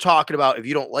 Because when you're talking about, if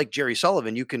you don't like Jerry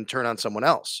Sullivan, you can turn on someone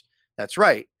else. That's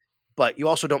right. But you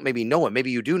also don't maybe know him.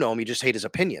 Maybe you do know him. You just hate his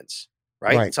opinions,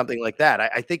 right? Something like that.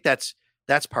 I think that's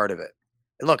part of it.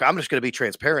 And look, I'm just going to be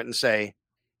transparent and say,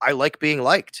 I like being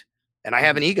liked, and I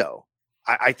have an ego.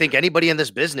 I think anybody in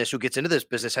this business who gets into this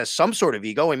business has some sort of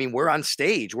ego. I mean, we're on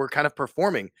stage, we're kind of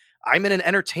performing. I'm in an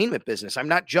entertainment business. I'm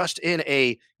not just in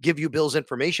a give you Bills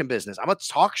information business. I'm a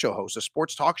talk show host, a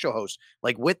sports talk show host.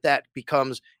 Like, with that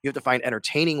becomes, you have to find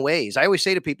entertaining ways. I always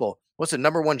say to people, what's the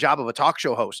number one job of a talk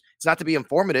show host? It's not to be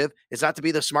informative. It's not to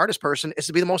be the smartest person. It's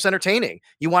to be the most entertaining.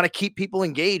 You want to keep people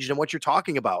engaged in what you're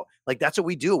talking about. Like, that's what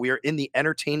we do. We are in the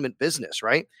entertainment business,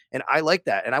 right? And I like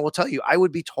that. And I will tell you, I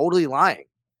would be totally lying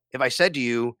if I said to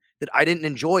you that I didn't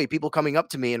enjoy people coming up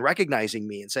to me and recognizing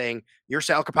me and saying, you're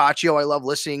Sal Capaccio, I love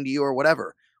listening to you, or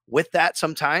whatever. with that,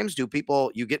 sometimes you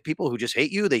get people who just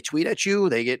hate you. They tweet at you.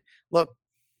 A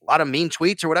lot of mean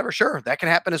tweets or whatever. Sure, that can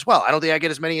happen as well. I don't think I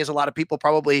get as many as a lot of people,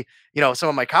 probably, some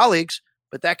of my colleagues,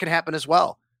 but that can happen as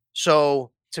well. So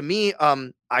to me,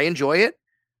 I enjoy it.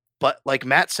 But like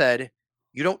Matt said,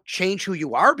 you don't change who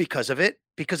you are because of it,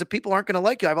 because if people aren't going to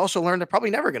like you, I've also learned they're probably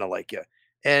never going to like you.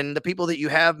 And the people that you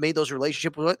have made those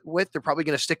relationships with, they're probably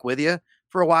going to stick with you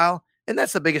for a while. And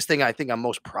that's the biggest thing I think I'm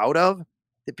most proud of,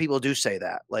 that people do say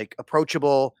that, like,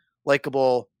 approachable,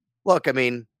 likable. Look, I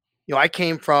mean, I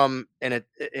came from an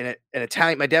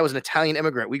Italian, my dad was an Italian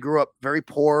immigrant. We grew up very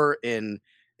poor in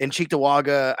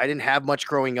Cheektowaga. I didn't have much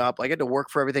growing up. I had to work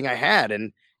for everything I had.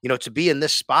 And, to be in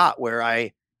this spot where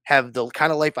I have the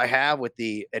kind of life I have, with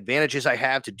the advantages I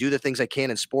have to do the things I can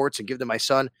in sports and give to my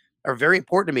son, are very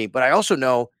important to me. But I also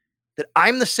know that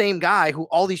I'm the same guy who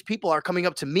all these people are coming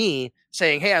up to me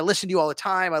saying, hey, I listen to you all the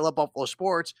time. I love Buffalo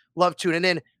sports, love tuning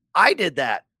in. I did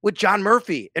that with John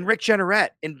Murphy and Rick Jenneret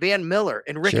and Van Miller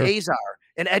and Rick Azar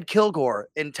and Ed Kilgore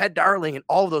and Ted Darling and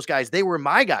all of those guys. They were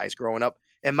my guys growing up,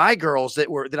 and my girls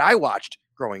that I watched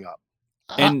growing up.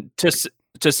 And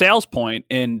to Sal's point,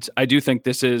 and I do think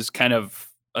this is kind of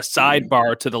a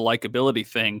sidebar to the likability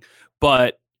thing,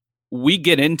 but we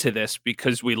get into this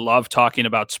because we love talking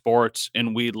about sports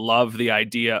and we love the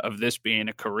idea of this being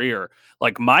a career.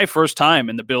 Like, my first time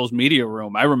in the Bills media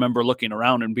room, I remember looking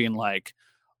around and being like,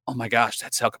 oh my gosh,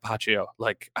 that's Sal Capaccio.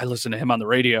 Like, I listen to him on the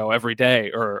radio every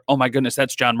day. Or, oh my goodness,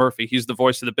 that's John Murphy. He's the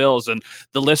voice of the Bills. And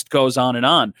the list goes on and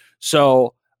on.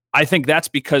 So I think that's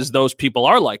because those people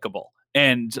are likable.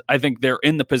 And I think they're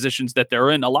in the positions that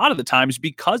they're in a lot of the times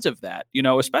because of that,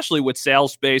 especially with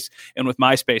Sal's space and with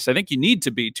my space. I think you need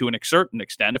to be, to a certain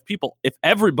extent. If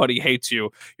everybody hates you,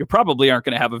 you probably aren't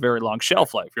going to have a very long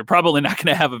shelf life. You're probably not going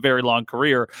to have a very long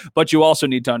career, but you also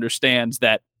need to understand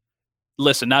that,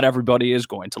 listen, not everybody is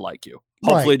going to like you.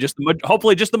 Hopefully, just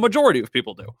the majority of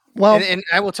people do. Well, and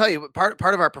I will tell you, part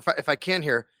of our, if I can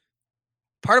here,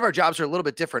 part of our jobs are a little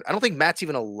bit different. I don't think Matt's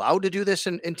even allowed to do this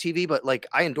in TV, but like,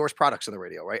 I endorse products on the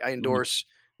radio, right? I endorse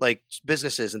like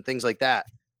businesses and things like that.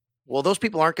 Well, those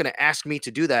people aren't going to ask me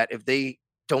to do that if they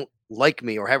don't like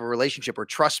me or have a relationship or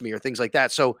trust me or things like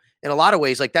that. So in a lot of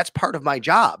ways, like, that's part of my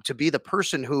job, to be the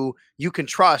person who you can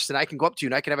trust, and I can go up to you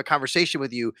and I can have a conversation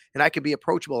with you and I can be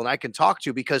approachable and I can talk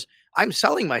to, because I'm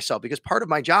selling myself, because part of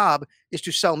my job is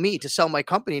to sell me, to sell my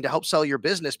company, to help sell your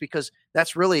business, because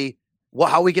that's really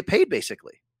how we get paid,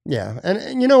 basically. Yeah.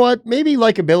 And you know what? Maybe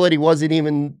likability wasn't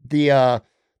even the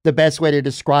best way to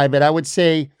describe it. I would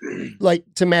say, like,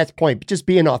 to Matt's point, just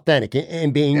being authentic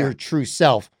and being your true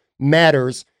self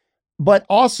matters. But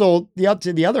also the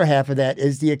other half of that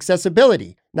is the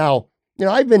accessibility. Now,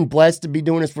 I've been blessed to be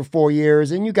doing this for 4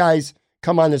 years, and you guys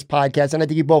come on this podcast, and I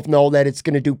think you both know that it's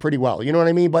going to do pretty well. You know what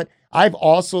I mean? But I've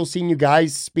also seen you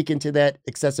guys speak into that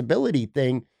accessibility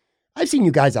thing. I've seen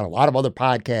you guys on a lot of other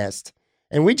podcasts.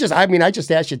 And I just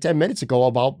asked you 10 minutes ago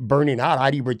about burning out. How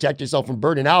do you protect yourself from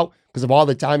burning out because of all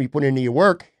the time you put into your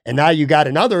work? And now you got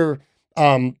another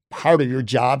part of your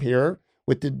job here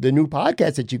with the new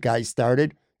podcast that you guys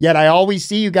started. Yet I always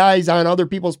see you guys on other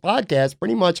people's podcasts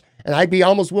pretty much. And I'd be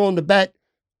almost willing to bet,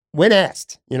 when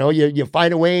asked, you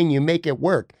find a way and you make it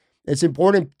work. It's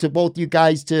important to both you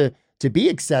guys to be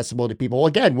accessible to people.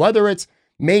 Again, whether it's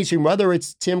mainstream, whether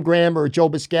it's Tim Graham or Joe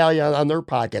Biscaglia on their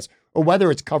podcast, or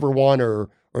whether it's Cover One or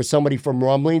somebody from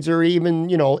Rumblings, or even,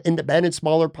 independent,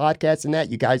 smaller podcasts and that,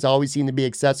 you guys always seem to be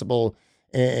accessible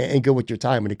and good with your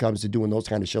time when it comes to doing those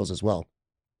kind of shows as well.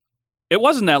 It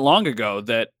wasn't that long ago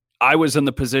that I was in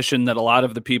the position that a lot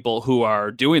of the people who are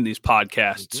doing these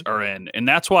podcasts are in. And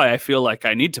that's why I feel like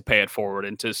I need to pay it forward,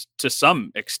 and to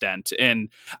some extent. And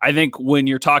I think when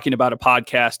you're talking about a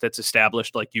podcast that's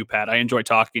established, like you, Pat, I enjoy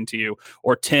talking to you,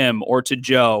 or Tim, or to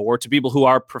Joe, or to people who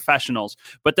are professionals.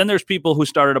 But then there's people who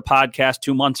started a podcast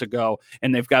 2 months ago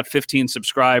and they've got 15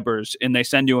 subscribers, and they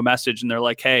send you a message and they're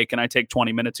like, hey, can I take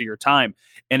 20 minutes of your time?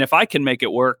 And if I can make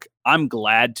it work, I'm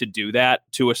glad to do that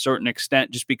to a certain extent,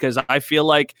 just because I feel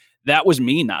like that was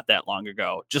me not that long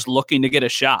ago, just looking to get a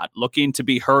shot, looking to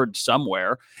be heard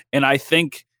somewhere. And I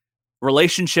think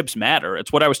relationships matter.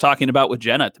 It's what I was talking about with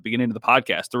Jenna at the beginning of the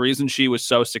podcast. The reason she was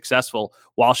so successful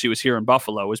while she was here in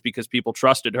Buffalo was because people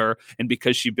trusted her and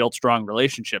because she built strong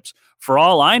relationships. For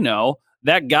all I know,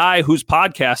 that guy whose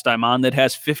podcast I'm on that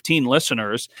has 15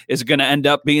 listeners is going to end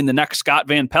up being the next Scott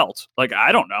Van Pelt. Like,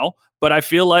 I don't know, but I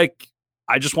feel like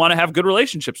I just want to have good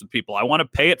relationships with people. I want to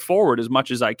pay it forward as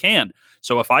much as I can.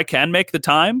 So if I can make the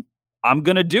time, I'm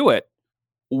going to do it.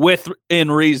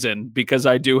 within reason, because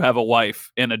I do have a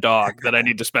wife and a dog that I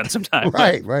need to spend some time with.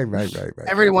 Right.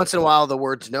 Every once in a while, the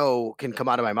words no can come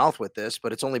out of my mouth with this,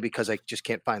 but it's only because I just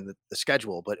can't find the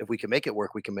schedule. But if we can make it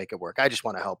work, we can make it work. I just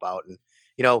want to help out. And,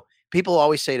 people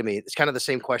always say to me, it's kind of the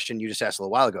same question you just asked a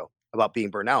little while ago about being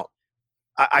burnt out.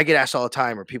 I get asked all the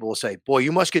time, or people will say, boy,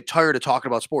 you must get tired of talking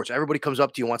about sports. Everybody comes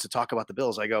up to you and wants to talk about the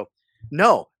Bills. I go,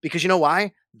 no, because you know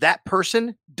why? That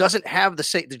person doesn't have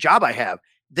the job I have.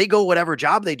 They go whatever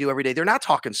job they do every day. They're not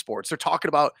talking sports. They're talking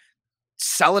about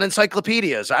selling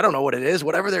encyclopedias. I don't know what it is,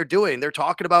 whatever they're doing. They're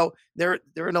talking about they're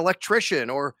an electrician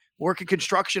or working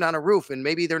construction on a roof, and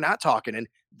maybe they're not talking. And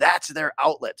that's their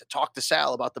outlet to talk to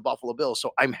Sal about the Buffalo Bills.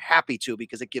 So I'm happy to,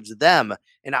 because it gives them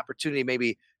an opportunity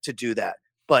maybe to do that.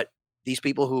 But these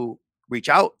people who reach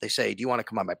out, they say, do you want to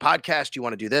come on my podcast? Do you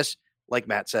want to do this? Like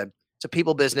Matt said, it's a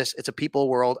people business. It's a people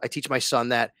world. I teach my son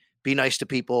that. Be nice to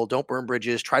people. Don't burn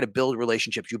bridges. Try to build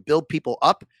relationships. You build people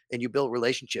up and you build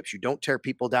relationships. You don't tear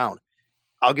people down.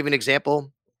 I'll give you an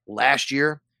example. Last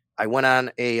year, I went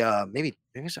on maybe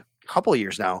it's a couple of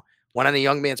years now, went on a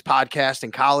young man's podcast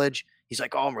in college. He's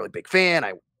like, oh, I'm a really big fan.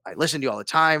 I listen to you all the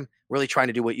time, really trying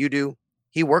to do what you do.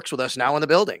 He works with us now in the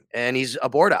building, and he's a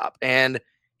board op. And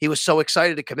he was so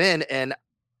excited to come in. And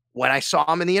when I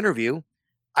saw him in the interview,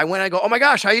 I went and I go, oh my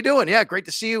gosh, how you doing? Yeah, great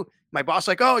to see you. My boss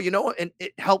like, oh, and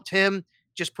it helped him,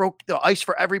 just broke the ice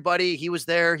for everybody. He was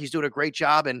there. He's doing a great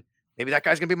job. And maybe that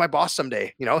guy's going to be my boss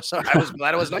someday, So I was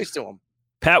glad I was nice to him.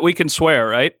 Pat, we can swear,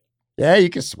 right? Yeah, you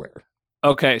can swear.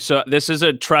 Okay, so this is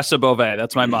a Tressa Bove.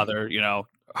 That's my mother,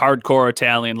 hardcore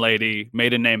Italian lady,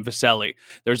 maiden name Vaselli.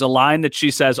 There's a line that she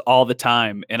says all the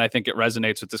time, and I think it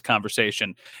resonates with this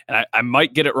conversation. And I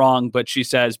might get it wrong, but she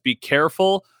says, be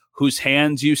careful whose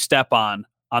hands you step on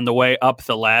the way up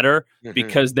the ladder,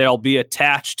 because they'll be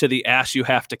attached to the ass you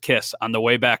have to kiss on the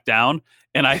way back down.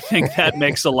 And I think that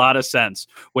makes a lot of sense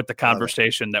with the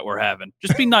conversation that we're having.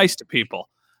 Just be nice to people.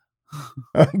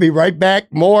 I'll be right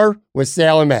back. More with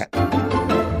Sal and Matt.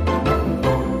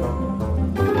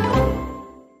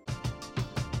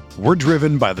 We're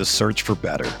driven by the search for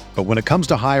better. But when it comes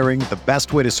to hiring, the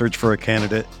best way to search for a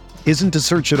candidate isn't to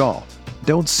search at all.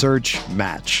 Don't search,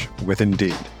 match with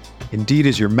Indeed. Indeed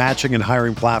is your matching and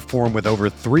hiring platform with over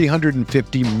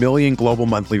 350 million global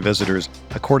monthly visitors,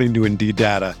 according to Indeed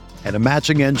data, and a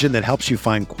matching engine that helps you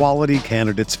find quality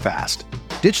candidates fast.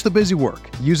 Ditch the busy work.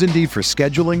 Use Indeed for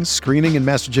scheduling, screening, and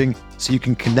messaging so you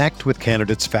can connect with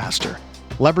candidates faster.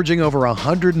 Leveraging over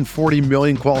 140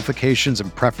 million qualifications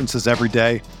and preferences every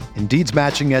day, Indeed's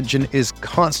matching engine is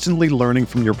constantly learning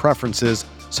from your preferences,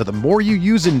 so the more you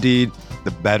use Indeed,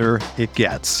 the better it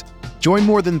gets. Join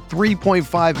more than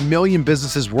 3.5 million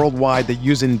businesses worldwide that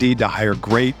use Indeed to hire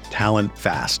great talent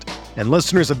fast. And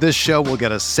listeners of this show will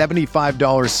get a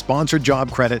 $75 sponsored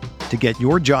job credit to get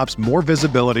your jobs more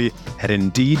visibility at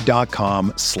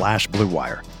Indeed.com/Blue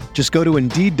Wire. Just go to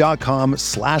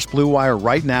Indeed.com/Blue Wire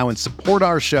right now and support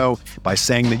our show by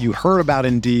saying that you heard about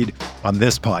Indeed on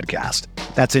this podcast.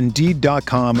 That's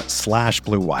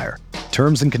Indeed.com/Blue Wire.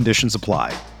 Terms and conditions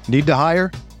apply. Need to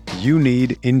hire? You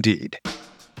need Indeed.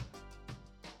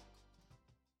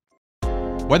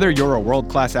 Whether you're a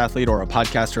world-class athlete or a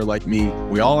podcaster like me,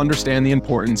 we all understand the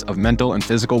importance of mental and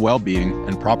physical well-being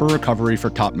and proper recovery for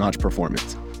top-notch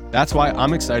performance. That's why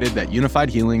I'm excited that Unified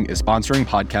Healing is sponsoring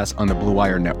podcasts on the Blue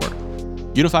Wire Network.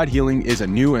 Unified Healing is a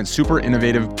new and super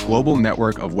innovative global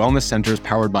network of wellness centers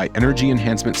powered by Energy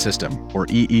Enhancement System, or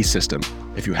EE System.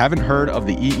 If you haven't heard of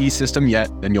the EE System yet,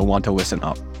 then you'll want to listen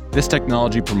up. This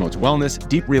technology promotes wellness,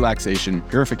 deep relaxation,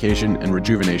 purification, and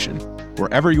rejuvenation.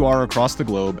 Wherever you are across the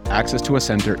globe, access to a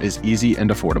center is easy and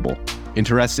affordable.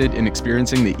 Interested in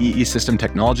experiencing the EE System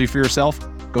technology for yourself?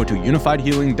 Go to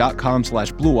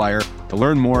unifiedhealing.com/Blue Wire to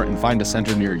learn more and find a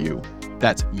center near you.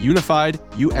 That's unified,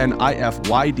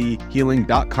 UNIFYD,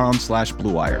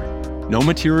 healing.com/Blue Wire. No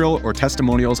material or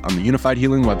testimonials on the Unified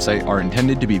Healing website are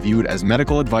intended to be viewed as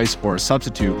medical advice or a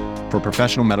substitute for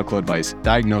professional medical advice,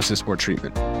 diagnosis, or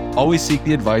treatment. Always seek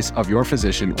the advice of your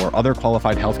physician or other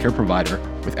qualified healthcare provider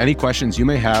with any questions you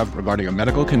may have regarding a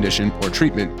medical condition or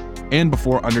treatment and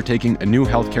before undertaking a new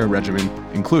healthcare regimen,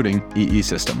 including EE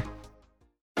System.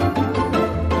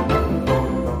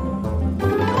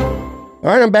 All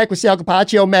right, I'm back with Sal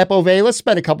Capaccio, Matt Bove. Let's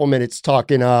spend a couple minutes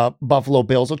talking Buffalo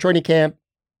Bills. So training camp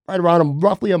right around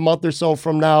roughly a month or so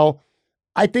from now.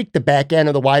 I think the back end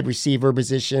of the wide receiver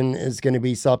position is going to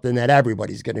be something that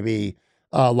everybody's going to be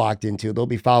locked into. They'll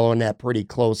be following that pretty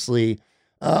closely.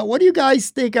 What do you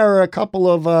guys think are a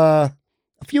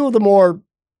few of the more,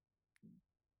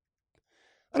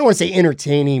 I don't want to say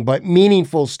entertaining, but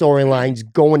meaningful storylines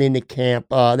going into camp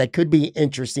that could be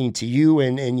interesting to you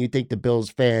and you think the Bills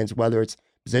fans, whether it's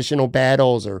positional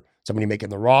battles or somebody making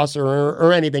the roster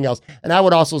or anything else. And I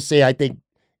would also say I think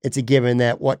it's a given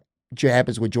that what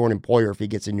happens with Jordan Poyer if he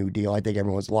gets a new deal. I think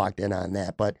everyone's locked in on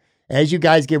that. But as you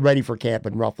guys get ready for camp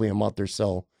in roughly a month or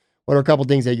so, what are a couple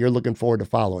things that you're looking forward to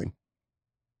following?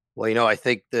 Well, I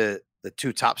think the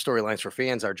two top storylines for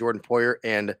fans are Jordan Poyer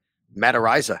and Matt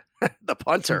Araiza, the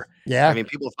punter. Yeah. I mean,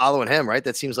 people following him, right?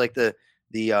 That seems like the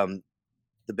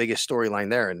biggest storyline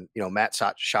there. And, Matt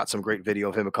shot some great video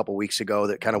of him a couple weeks ago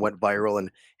that kind of went viral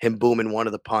and him booming one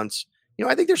of the punts.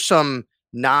 I think there's some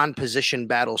non-position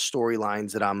battle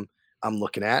storylines that I'm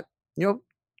looking at.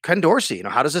 Ken Dorsey,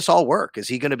 how does this all work? Is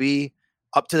he going to be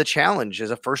up to the challenge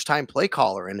as a first-time play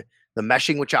caller? And the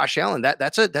meshing with Josh Allen,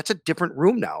 that's a different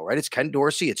room now, right? It's Ken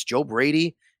Dorsey, it's Joe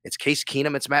Brady, it's Case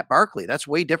Keenum, it's Matt Barkley. That's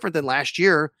way different than last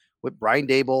year with Brian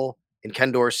Daboll and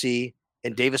Ken Dorsey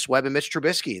and Davis Webb and Mitch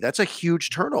Trubisky. That's a huge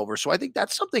turnover. So I think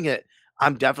that's something that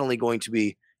I'm definitely going to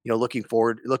be, looking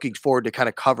forward to kind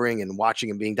of covering and watching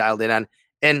and being dialed in on.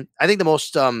 And I think the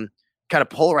most kind of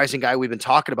polarizing guy we've been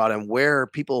talking about and where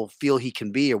people feel he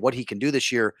can be or what he can do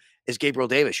this year is Gabriel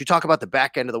Davis. You talk about the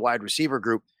back end of the wide receiver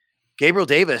group. Gabriel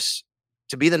Davis,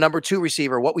 to be the number 2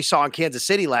 receiver, what we saw in Kansas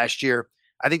City last year,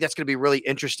 I think that's going to be really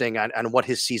interesting on what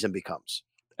his season becomes.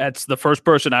 That's the first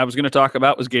person I was going to talk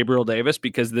about was Gabriel Davis,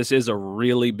 because this is a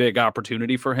really big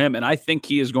opportunity for him. And I think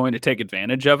he is going to take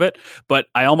advantage of it. But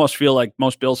I almost feel like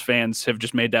most Bills fans have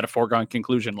just made that a foregone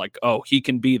conclusion. Like, oh, he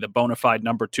can be the bona fide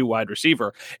number 2 wide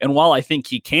receiver. And while I think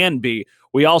he can be,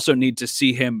 we also need to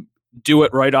see him do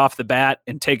it right off the bat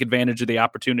and take advantage of the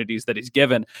opportunities that he's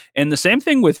given. And the same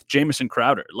thing with Jamison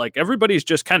Crowder. Like, everybody's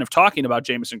just kind of talking about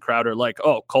Jamison Crowder like,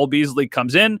 oh, Cole Beasley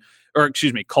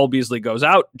goes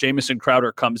out, Jamison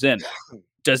Crowder comes in.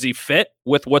 Does he fit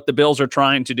with what the Bills are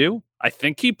trying to do? I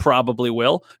think he probably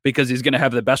will, because he's going to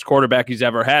have the best quarterback he's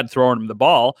ever had throwing him the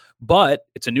ball. But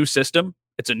it's a new system.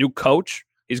 It's a new coach.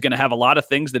 He's going to have a lot of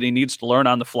things that he needs to learn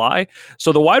on the fly.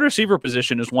 So the wide receiver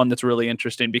position is one that's really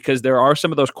interesting, because there are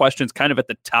some of those questions kind of at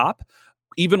the top,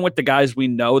 even with the guys we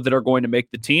know that are going to make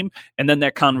the team. And then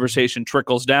that conversation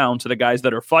trickles down to the guys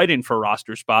that are fighting for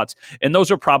roster spots. And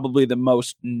those are probably the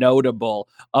most notable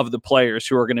of the players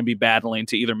who are going to be battling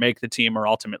to either make the team or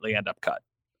ultimately end up cut.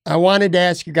 I wanted to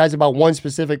ask you guys about one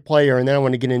specific player, and then I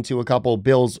want to get into a couple of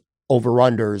Bills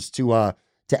over-unders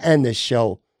to end this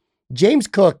show. James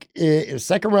Cook is a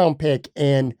second-round pick,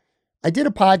 and I did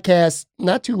a podcast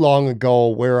not too long ago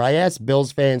where I asked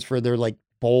Bills fans for their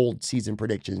bold season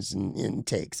predictions and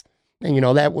takes. And,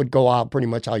 that would go out pretty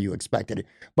much how you expected it.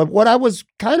 But what I was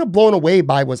kind of blown away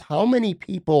by was how many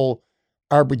people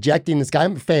are projecting this guy,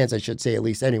 fans I should say at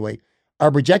least anyway,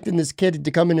 are projecting this kid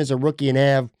to come in as a rookie and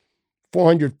have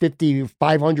 450,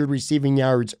 500 receiving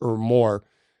yards or more.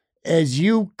 As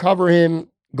you cover him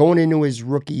going into his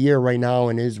rookie year right now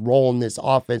and his role in this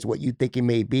offense, what you think he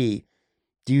may be,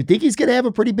 do you think he's going to have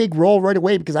a pretty big role right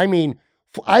away? Because,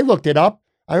 I looked it up.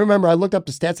 I remember I looked up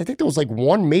the stats. I think there was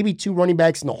 1, maybe 2 running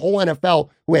backs in the whole NFL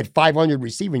who had 500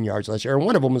 receiving yards last year. And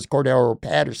one of them was Cordero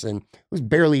Patterson, who's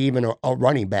barely even a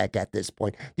running back at this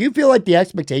point. Do you feel like the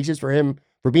expectations for him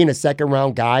for being a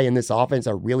second-round guy in this offense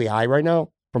are really high right now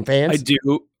from fans?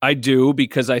 I do,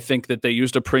 because I think that they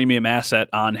used a premium asset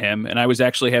on him. And I was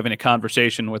actually having a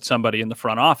conversation with somebody in the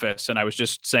front office, and I was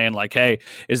just saying hey,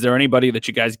 is there anybody that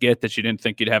you guys get that you didn't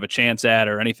think you'd have a chance at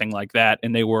or anything like that?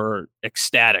 And they were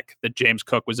ecstatic that James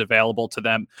Cook was available to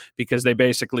them, because they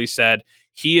basically said,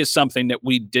 he is something that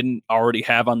we didn't already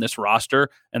have on this roster.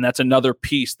 And that's another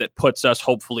piece that puts us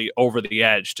hopefully over the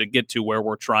edge to get to where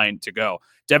we're trying to go.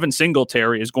 Devin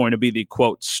Singletary is going to be the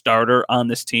quote starter on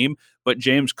this team, but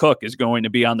James Cook is going to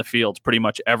be on the field pretty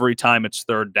much every time it's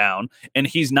third down. And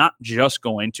he's not just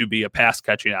going to be a pass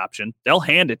catching option. They'll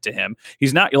hand it to him.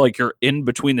 He's not your in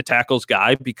between the tackles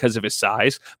guy because of his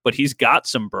size, but he's got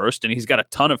some burst and he's got a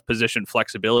ton of position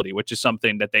flexibility, which is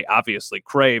something that they obviously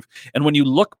crave. And when you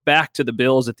look back to the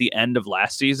Bills at the end of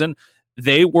last season,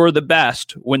 they were the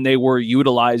best when they were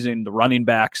utilizing the running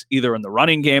backs either in the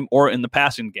running game or in the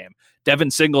passing game.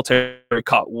 Devin Singletary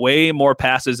caught way more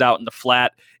passes out in the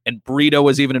flat, and Burrito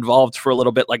was even involved for a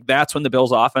little bit. That's when the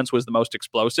Bills' offense was the most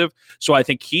explosive. So I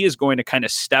think he is going to kind of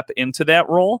step into that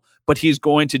role, but he's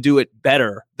going to do it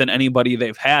better than anybody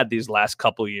they've had these last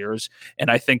couple of years. And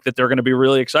I think that they're going to be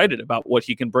really excited about what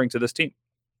he can bring to this team.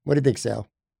 What do you think, Sal?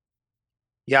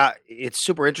 Yeah, it's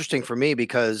super interesting for me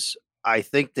because I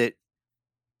think that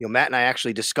Matt and I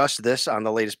actually discussed this on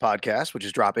the latest podcast, which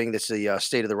is dropping. This is the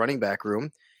State of the Running Back Room.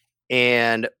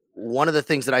 And one of the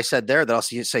things that I said there that I'll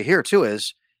say here too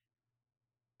is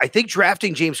I think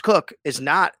drafting James Cook is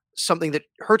not something that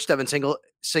hurts Devin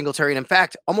Singletary, and in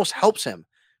fact, almost helps him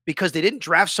because they didn't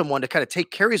draft someone to kind of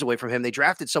take carries away from him. They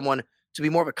drafted someone to be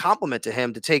more of a complement to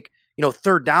him, to take,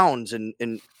 third downs and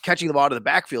catching the ball out of the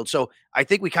backfield. So I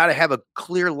think we kind of have a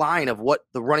clear line of what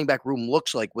the running back room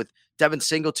looks like, with Devin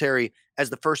Singletary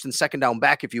as the first and second down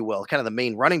back, if you will, kind of the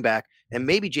main running back, and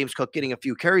maybe James Cook getting a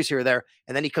few carries here or there,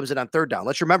 and then he comes in on third down.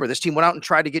 Let's remember, this team went out and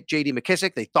tried to get J.D.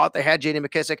 McKissic. They thought they had J.D.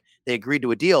 McKissic. They agreed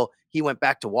to a deal. He went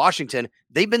back to Washington.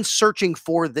 They've been searching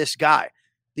for this guy.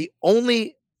 The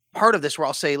only part of this where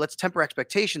I'll say let's temper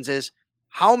expectations is,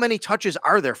 how many touches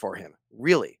are there for him,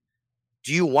 really?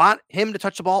 Do you want him to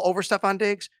touch the ball over Stephon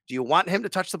Diggs? Do you want him to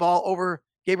touch the ball over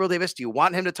Gabriel Davis? Do you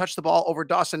want him to touch the ball over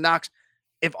Dawson Knox?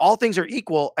 If all things are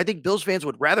equal, I think Bills fans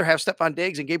would rather have Stephon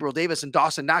Diggs and Gabriel Davis and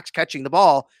Dawson Knox catching the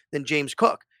ball than James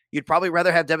Cook. You'd probably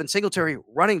rather have Devin Singletary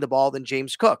running the ball than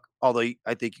James Cook, although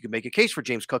I think you could make a case for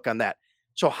James Cook on that.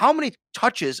 So how many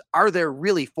touches are there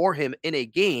really for him in a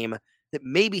game that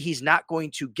maybe he's not going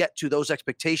to get to those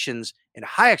expectations and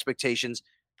high expectations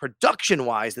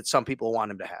production-wise that some people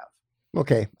want him to have?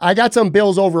 Okay, I got some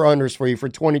Bills over-unders for you for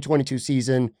 2022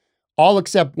 season. All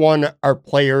except one are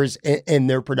players in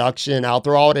their production. I'll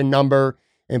throw out a number,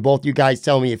 and both you guys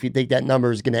tell me if you think that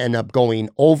number is going to end up going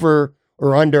over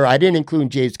or under. I didn't include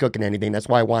James Cook in anything. That's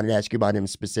why I wanted to ask you about him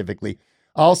specifically.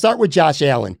 I'll start with Josh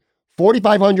Allen.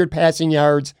 4,500 passing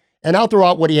yards, and I'll throw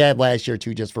out what he had last year,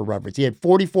 too, just for reference. He had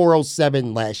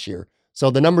 4,407 last year. So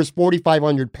the number's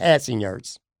 4,500 passing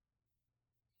yards.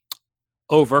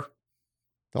 Over.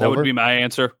 That would be my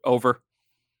answer. Over.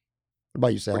 What about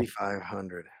you, Sal?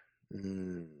 4,500.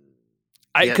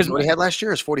 Because what he had last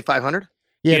year is 4,500.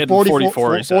 He had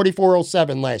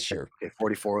 4,407 last year. Okay,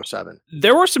 4,407.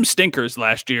 There were some stinkers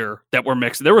last year that were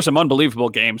mixed. There were some unbelievable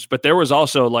games, but there was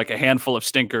also like a handful of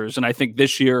stinkers. And I think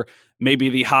this year, maybe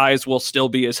the highs will still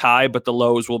be as high, but the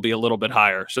lows will be a little bit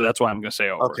higher. So that's why I'm going to say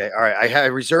over. Okay, all right. I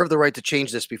reserve the right to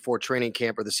change this before training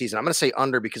camp or the season. I'm going to say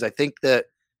under, because I think that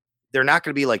they're not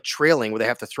going to be like trailing where they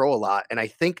have to throw a lot. And I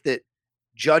think that,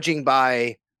 judging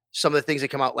by some of the things that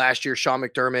come out last year, Sean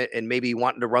McDermott, and maybe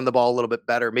wanting to run the ball a little bit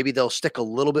better, maybe they'll stick a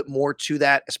little bit more to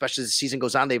that, especially as the season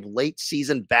goes on. They have late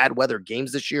season bad weather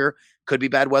games this year. Could be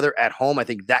bad weather at home. I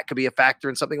think that could be a factor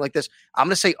in something like this. I'm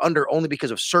going to say under only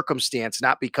because of circumstance,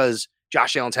 not because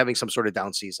Josh Allen's having some sort of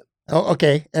down season. Oh,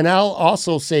 okay. And I'll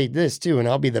also say this too, and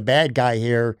I'll be the bad guy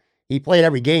here. He played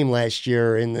every game last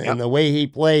year, and the way he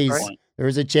plays,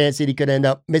 there's a chance that he could end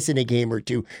up missing a game or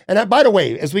two. And by the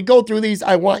way, as we go through these,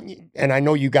 I want you, and I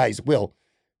know you guys will,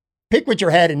 pick with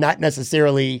your head and not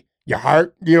necessarily your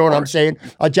heart. You know what I'm saying?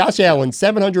 Josh Allen,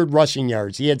 700 rushing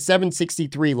yards. He had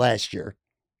 763 last year.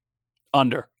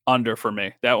 Under for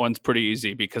me. That one's pretty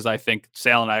easy because I think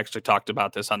Sal and I actually talked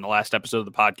about this on the last episode of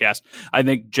the podcast. I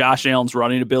think Josh Allen's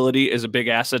running ability is a big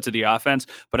asset to the offense,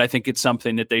 but I think it's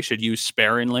something that they should use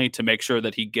sparingly to make sure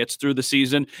that he gets through the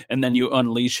season, and then you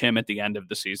unleash him at the end of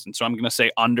the season. So I'm going to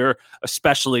say under,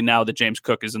 especially now that James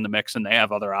Cook is in the mix and they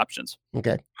have other options.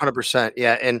 Okay. 100%.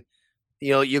 Yeah. And,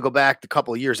 you go back a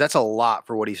couple of years, that's a lot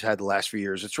for what he's had the last few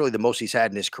years. It's really the most he's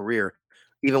had in his career.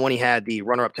 Even when he had the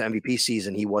runner-up to MVP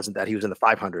season, he wasn't that. He was in the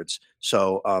 500s.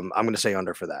 So I'm going to say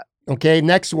under for that. Okay,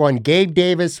 next one. Gabe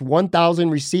Davis,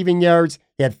 1,000 receiving yards.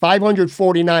 He had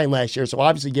 549 last year, so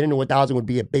obviously getting to 1,000 would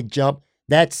be a big jump.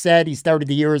 That said, he started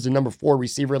the year as the number 4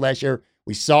 receiver last year.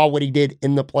 We saw what he did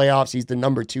in the playoffs. He's the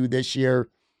number 2 this year.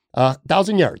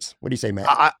 1,000 yards. What do you say,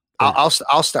 Matt? I'll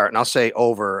start, and I'll say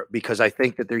over, because I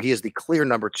think that he is the clear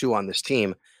number 2 on this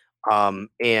team,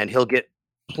 and he'll get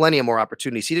plenty of more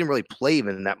opportunities. He didn't really play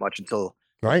even that much until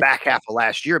back half of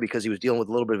last year because he was dealing with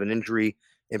a little bit of an injury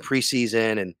in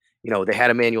preseason, and they had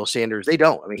Emmanuel Sanders. They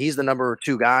don't. I mean, he's the number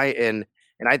 2 guy, and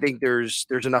I think there's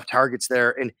enough targets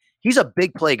there, and he's a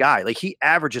big play guy. Like, he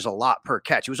averages a lot per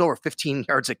catch. He was over 15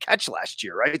 yards a catch last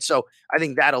year, right? So I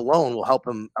think that alone will help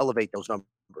him elevate those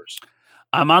numbers.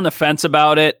 I'm on the fence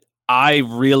about it. I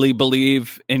really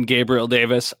believe in Gabriel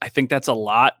Davis. I think that's a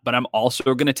lot, but I'm also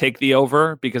going to take the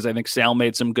over because I think Sal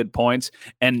made some good points.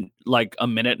 And like a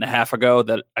minute and a half ago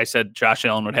that I said Josh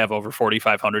Allen would have over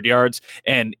 4,500 yards.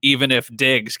 And even if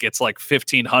Diggs gets like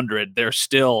 1,500, there's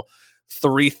still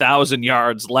 3,000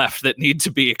 yards left that need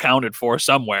to be accounted for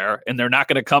somewhere. And they're not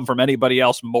going to come from anybody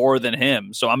else more than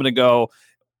him. So I'm going to go,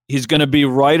 he's going to be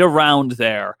right around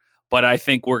there. But I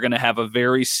think we're going to have a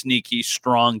very sneaky,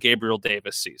 strong Gabriel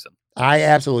Davis season. I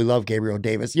absolutely love Gabriel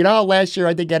Davis. Last year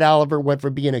I think Ed Oliver went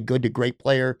from being a good to great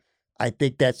player. I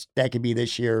think that could be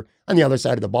this year. On the other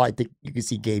side of the ball, I think you can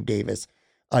see Gabe Davis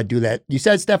do that. You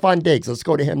said Stephon Diggs. Let's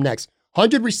go to him next.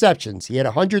 100 receptions. He had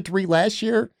 103 last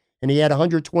year, and he had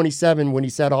 127 when he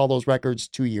set all those records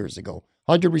 2 years ago.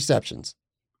 100 receptions.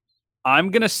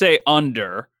 I'm going to say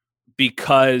under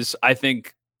because I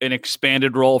think an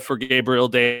expanded role for Gabriel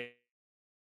Davis.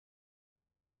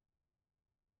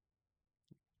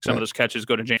 Some of those catches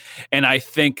go to James. And I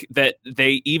think that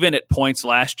they, even at points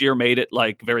last year, made it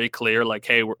like very clear, like,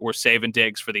 hey, we're saving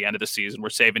Diggs for the end of the season. We're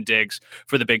saving Diggs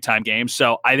for the big time games.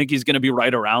 So I think he's going to be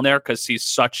right around there because he's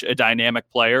such a dynamic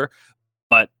player.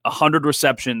 But 100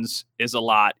 receptions is a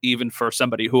lot, even for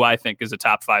somebody who I think is a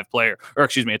top 5 player, or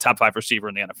excuse me, a top 5 receiver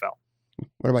in the NFL.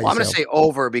 What about I'm going to say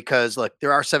over because, look,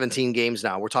 there are 17 games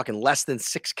now. We're talking less than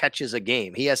 6 catches a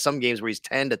game. He has some games where he's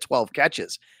 10 to 12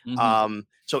 catches.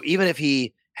 So even if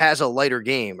he has a lighter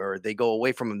game or they go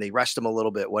away from him, they rest him a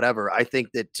little bit, whatever, I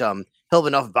think that he'll have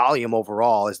enough volume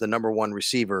overall as the number 1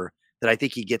 receiver that I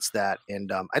think he gets that.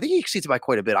 And I think he exceeds it by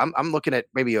quite a bit. I'm looking at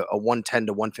maybe a 110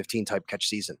 to 115 type catch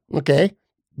season. Okay.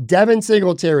 Devin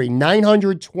Singletary,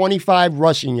 925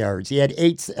 rushing yards. He had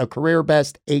a career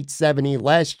best 870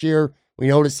 last year. We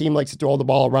know this team likes to throw the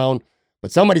ball around,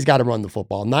 but somebody's got to run the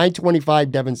football.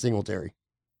 925 Devin Singletary.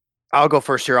 I'll go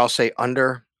first here. I'll say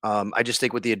under. I just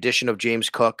think with the addition of James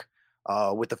Cook,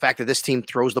 with the fact that this team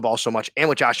throws the ball so much, and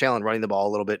with Josh Allen running the ball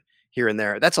a little bit here and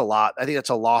there, that's a lot. I think that's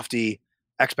a lofty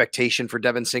expectation for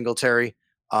Devin Singletary.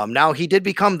 Now, he did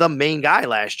become the main guy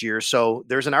last year, so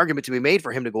there's an argument to be made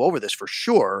for him to go over this for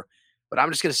sure. But I'm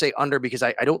just going to say under because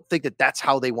I don't think that that's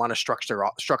how they want to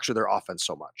structure their offense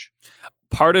so much.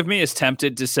 Part of me is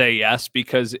tempted to say yes,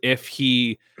 because if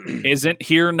he isn't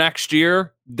here next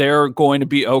year, they're going to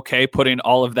be okay putting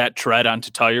all of that tread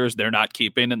onto tires they're not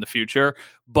keeping in the future.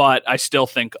 But I still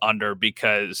think under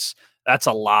because that's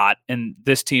a lot. And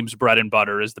this team's bread and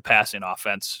butter is the passing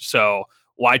offense. So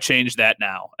why change that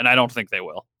now? And I don't think they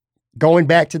will. Going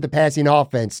back to the passing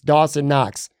offense, Dawson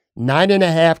Knox,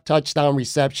 9.5 touchdown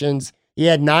receptions. He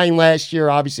had 9 last year,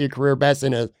 obviously a career best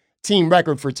and a team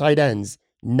record for tight ends.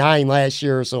 9 last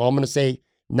year. So I'm going to say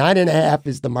 9.5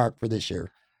 is the mark for this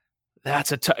year.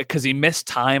 That's because he missed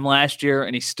time last year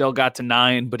and he still got to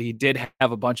 9, but he did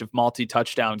have a bunch of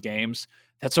multi-touchdown games.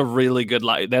 That's a really good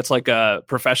line. That's like a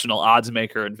professional odds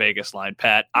maker in Vegas line,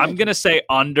 Pat. I'm going to say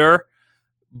under,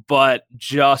 but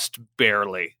just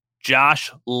barely.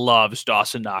 Josh loves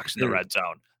Dawson Knox in the red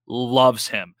zone. Loves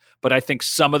him. But I think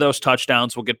some of those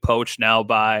touchdowns will get poached now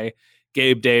by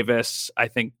Gabe Davis. I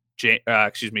think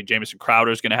Jamison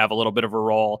Crowder is going to have a little bit of a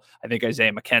role. I think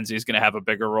Isaiah McKenzie is going to have a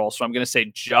bigger role. So I'm going to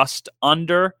say just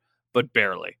under, but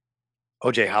barely.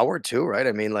 OJ Howard too, right?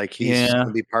 I mean, like he's going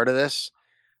to be part of this.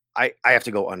 I have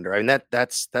to go under. I mean,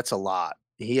 that's a lot.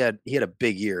 He had a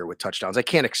big year with touchdowns. I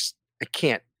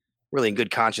can't really in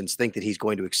good conscience think that he's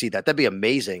going to exceed that. That'd be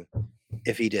amazing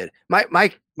if he did.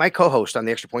 My co-host on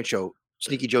the Extra Point Show,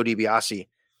 Sneaky Joe DiBiase,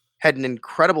 had an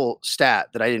incredible stat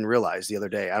that I didn't realize the other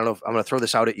day. I don't know if I'm going to throw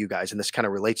this out at you guys, and this kind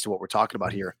of relates to what we're talking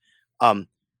about here.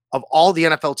 Of all the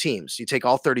NFL teams, you take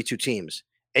all 32 teams,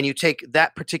 and you take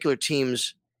that particular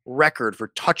team's record for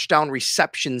touchdown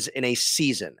receptions in a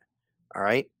season. All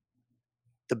right.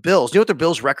 The Bills, you know what the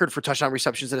Bills' record for touchdown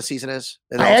receptions in a season is?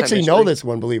 I actually know this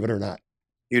one, believe it or not.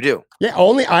 You do? Yeah,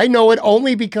 I know it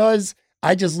only because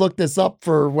I just looked this up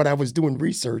for when I was doing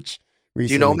research recently.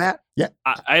 Do you know, Matt? Yeah.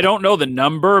 I don't know the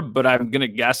number, but I'm going to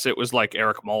guess it was like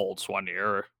Eric Moulds one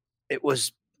year. It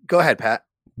was, go ahead, Pat.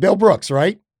 Bill Brooks,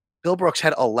 right? Bill Brooks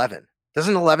had 11.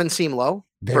 Doesn't 11 seem low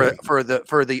for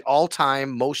the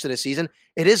all-time most in a season?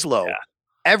 It is low. Yeah.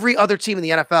 Every other team in the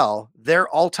NFL, their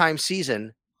all-time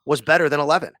season was better than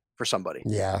 11 for somebody.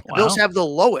 Yeah. The Bills have the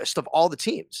lowest of all the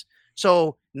teams.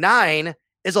 So 9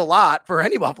 is a lot for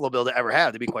any Buffalo Bill to ever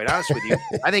have, to be quite honest with you.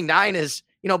 I think 9 is,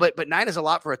 but 9 is a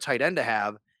lot for a tight end to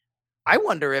have. I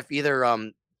wonder if either,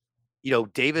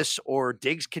 Davis or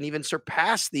Diggs can even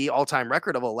surpass the all-time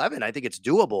record of 11. I think it's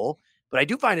doable, but I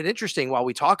do find it interesting while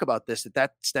we talk about this,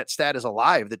 that stat is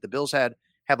alive, that the Bills have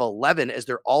 11 as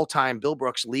their all-time Bill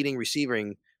Brooks leading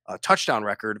receiving touchdown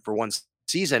record for one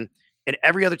season. And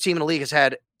every other team in the league has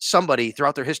had somebody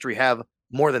throughout their history have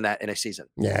more than that in a season.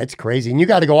 Yeah, it's crazy. And you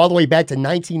got to go all the way back to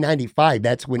 1995.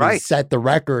 That's when he set the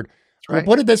record. Well,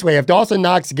 put it this way. If Dawson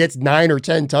Knox gets 9 or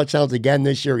 10 touchdowns again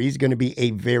this year, he's going to be a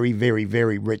very, very,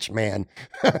 very rich man.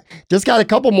 Just got a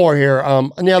couple more here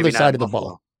on the other side of the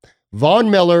ball. Von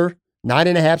Miller,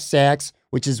 9.5 sacks,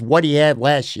 which is what he had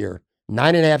last year.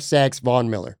 9.5 sacks,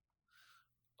 Von Miller.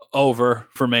 Over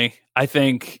for me. I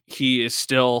think he is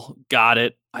still got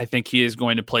it. I think he is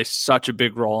going to play such a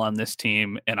big role on this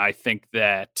team. And I think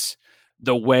that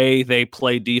the way they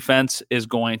play defense is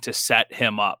going to set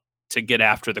him up to get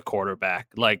after the quarterback.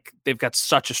 Like, they've got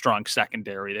such a strong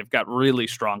secondary. They've got really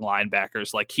strong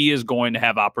linebackers. Like, he is going to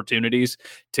have opportunities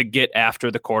to get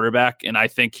after the quarterback. And I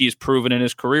think he's proven in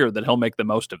his career that he'll make the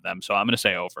most of them. So I'm going to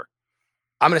say over.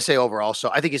 I'm going to say over also.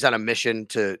 I think he's on a mission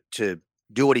to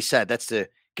do what he said. That's to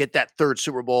get that third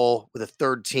Super Bowl with a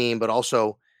third team, but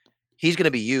also he's going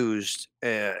to be used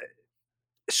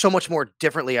so much more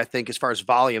differently, I think, as far as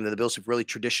volume than the Bills have really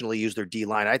traditionally used their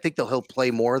D-line. I think he'll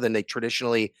play more than they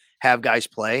traditionally have guys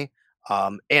play.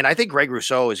 And I think Greg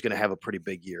Rousseau is going to have a pretty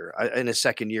big year in his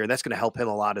second year, and that's going to help him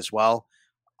a lot as well.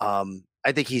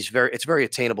 I think it's very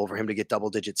attainable for him to get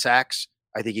double-digit sacks.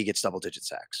 I think he gets double-digit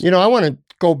sacks. You know, I want to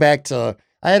go back to,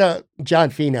 I had John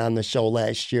Fina on the show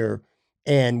last year,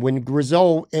 and when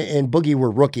Rousseau and Boogie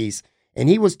were rookies, and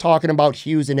he was talking about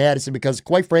Hughes and Addison, because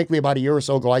quite frankly, about a year or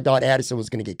so ago, I thought Addison was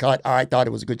going to get cut. I thought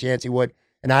it was a good chance he would.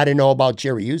 And I didn't know about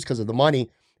Jerry Hughes because of the money.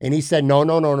 And he said,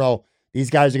 no. These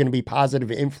guys are going to be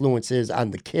positive influences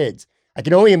on the kids. I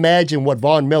can only imagine what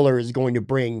Von Miller is going to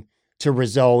bring to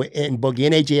Rousseau and Boogie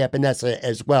and AJ Epinesa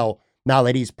as well, now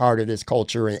that he's part of this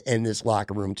culture and this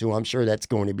locker room too. I'm sure that's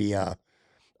going to be a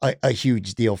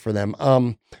huge deal for them.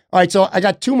 All right, so I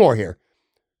got two more here.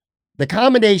 The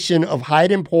combination of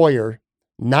Hyde and Poyer,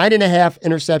 9.5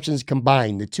 interceptions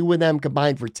combined. The two of them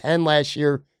combined for 10 last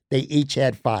year. They each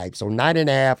had 5. So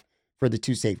 9.5 for the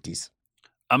two safeties.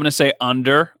 I'm going to say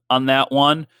under on that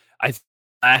one. I think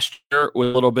last year was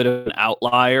a little bit of an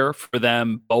outlier for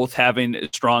them both having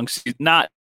strong seasons.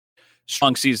 Not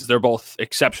strong seasons. They're both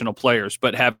exceptional players,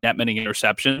 but have that many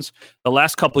interceptions. The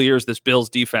last couple of years, this Bills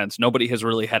defense, nobody has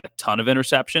really had a ton of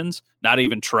interceptions, not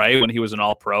even Trey when he was an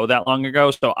all-pro that long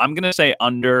ago. So I'm going to say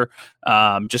under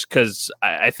just because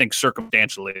I think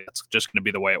circumstantially that's just going to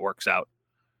be the way it works out.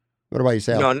 What about you,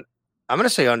 Sal? You know, I'm going to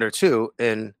say under too,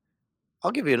 and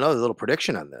I'll give you another little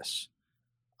prediction on this.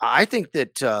 I think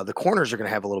that the corners are going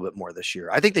to have a little bit more this year.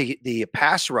 I think the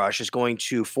pass rush is going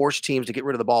to force teams to get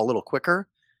rid of the ball a little quicker.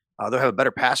 They'll have a better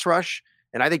pass rush.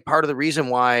 And I think part of the reason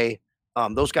why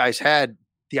those guys had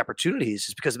the opportunities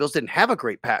is because the Bills didn't have a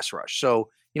great pass rush. So,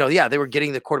 they were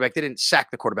getting the quarterback. They didn't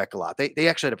sack the quarterback a lot. They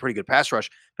actually had a pretty good pass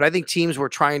rush. But I think teams were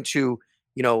trying to,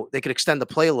 they could extend the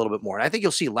play a little bit more. And I think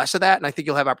you'll see less of that. And I think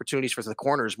you'll have opportunities for the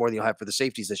corners more than you'll have for the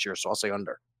safeties this year. So I'll say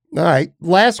under. All right.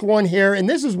 Last one here. And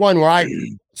this is one where I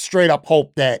straight up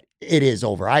hope that it is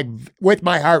over. I, with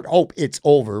my heart, hope it's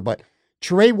over. But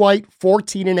Trey White,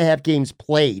 14.5 games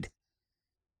played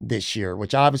this year,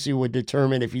 which obviously would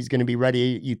determine if he's going to be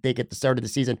ready, you think, at the start of the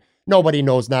season. Nobody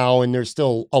knows now, and there's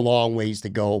still a long ways to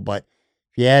go. But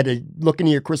if you had to look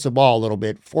into your crystal ball a little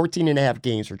bit, 14.5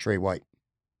 games for Trey White.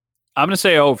 I'm going to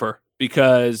say over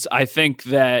because I think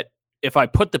that if I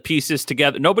put the pieces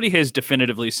together, nobody has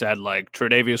definitively said like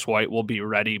Tre'Davious White will be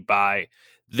ready by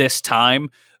this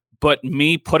time. But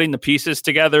me putting the pieces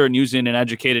together and using an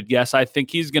educated guess, I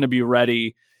think he's going to be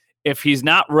ready. If he's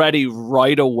not ready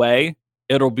right away,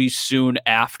 it'll be soon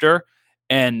after.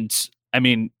 And I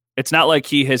mean, it's not like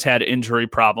he has had injury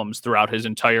problems throughout his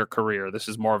entire career. This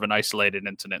is more of an isolated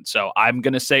incident. So I'm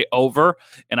going to say over.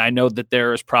 And I know that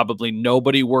there is probably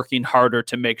nobody working harder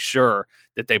to make sure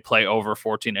that they play over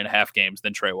 14.5 games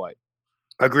than Trey White.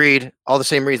 Agreed. All the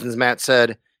same reasons Matt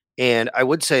said. And I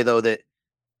would say, though, that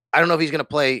I don't know if he's going to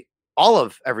play all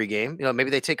of every game. Maybe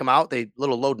they take him out. They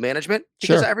little load management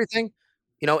because of everything,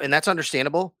 and that's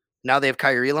understandable. Now they have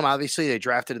Kaiir Elam, obviously. They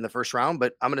drafted in the first round,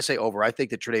 but I'm going to say over. I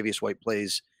think that Tre'Davious White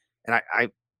plays, and I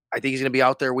think he's going to be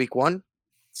out there week 1.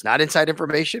 It's not inside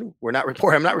information. I'm not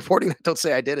reporting that. Don't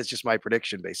say I did. It's just my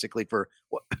prediction, basically, for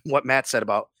what Matt said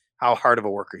about how hard of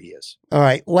a worker he is. All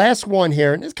right, last one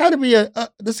here, and this is going to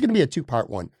be a 2-part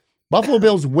one. Buffalo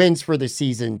Bills wins for the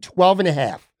season,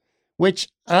 12.5, which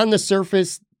on the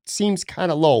surface seems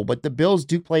kind of low, but the Bills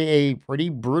do play a pretty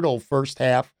brutal first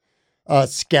half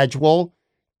schedule.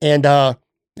 And, that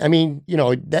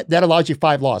allows you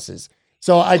 5 losses.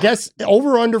 So I guess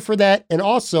over under for that. And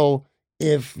also,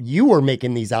 if you were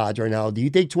making these odds right now, do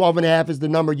you think 12.5 is the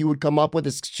number you would come up with?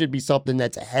 This should be something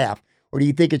that's a half. Or do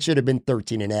you think it should have been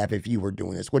 13.5 if you were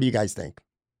doing this? What do you guys think?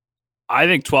 I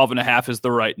think 12.5 is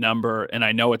the right number. And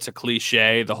I know it's a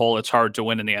cliche, it's hard to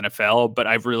win in the NFL, but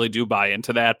I really do buy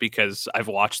into that because I've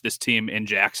watched this team in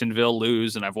Jacksonville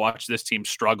lose and I've watched this team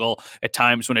struggle at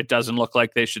times when it doesn't look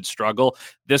like they should struggle.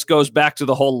 This goes back to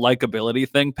the whole likability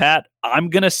thing, Pat. I'm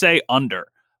going to say under,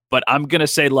 but I'm going to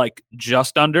say like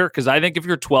just under because I think if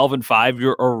you're 12-5,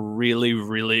 you're a really,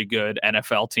 really good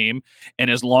NFL team. And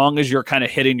as long as you're kind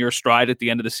of hitting your stride at the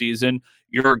end of the season,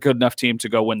 you're a good enough team to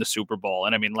go win the Super Bowl.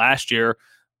 And I mean, last year,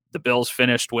 the Bills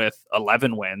finished with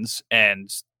 11 wins,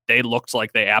 and they looked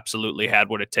like they absolutely had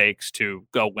what it takes to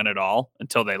go win it all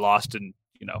until they lost in,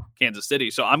 Kansas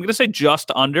City. So I'm going to say just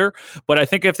under, but I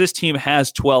think if this team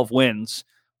has 12 wins,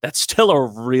 that's still a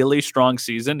really strong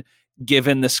season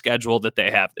given the schedule that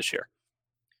they have this year.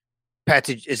 Pat,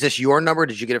 is this your number? Or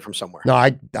did you get it from somewhere? No,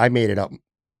 I made it up.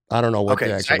 I don't know what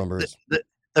the actual number is.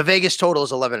 The Vegas total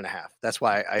is 11.5. That's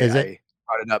why I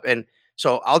brought it up. And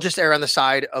so I'll just err on the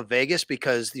side of Vegas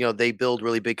because, they build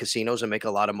really big casinos and make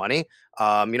a lot of money.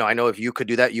 I know if you could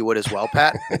do that, you would as well,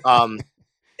 Pat.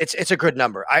 It's a good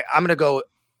number. I'm going to go.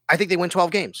 I think they win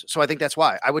 12 games. So I think that's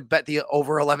why I would bet the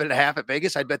over 11.5 at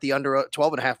Vegas. I'd bet the under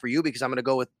 12.5 for you because I'm going to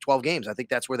go with 12 games. I think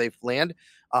that's where they land.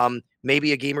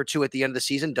 Maybe a game or two at the end of the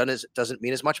season doesn't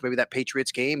mean as much. Maybe that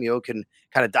Patriots game, can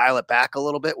kind of dial it back a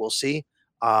little bit. We'll see.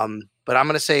 But I'm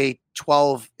going to say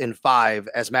 12-5,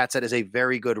 as Matt said, is a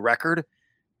very good record.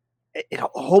 It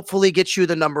hopefully gets you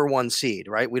the number 1 seed,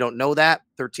 right? We don't know that.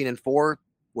 13-4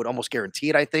 would almost guarantee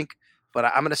it, I think. But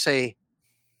I'm going to say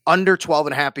under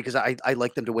 12.5 because I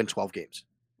like them to win 12 games.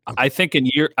 I think in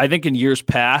years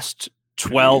past,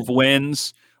 12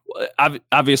 wins.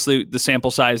 Obviously, the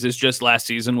sample size is just last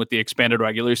season with the expanded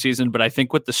regular season, but I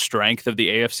think with the strength of the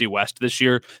AFC West this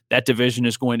year, that division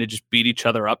is going to just beat each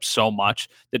other up so much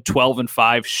that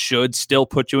 12-5 should still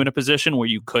put you in a position where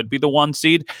you could be the 1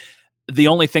 seed. The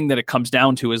only thing that it comes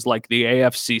down to is like the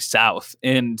AFC South.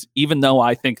 And even though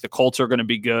I think the Colts are going to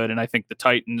be good and I think the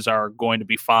Titans are going to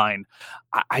be fine,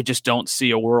 I just don't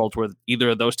see a world where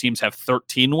either of those teams have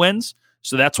 13 wins.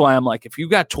 So that's why I'm like, if you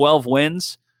got 12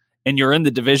 wins and you're in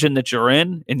the division that you're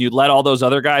in and you let all those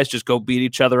other guys just go beat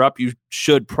each other up, you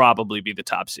should probably be the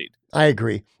top seed. I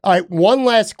agree. All right, one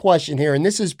last question here, and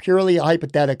this is purely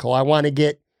hypothetical. I want to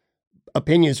get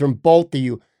opinions from both of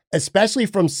you, especially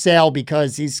from Sal,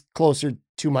 because he's closer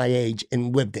to my age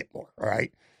and lived it more, all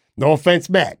right? No offense,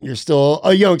 Matt. You're still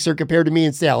a youngster compared to me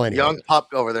and Sal anyway. Young pup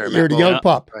over there, You're Matt. the young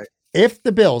pup. Right. If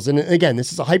the Bills, and again,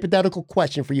 this is a hypothetical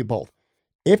question for you both.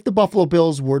 If the Buffalo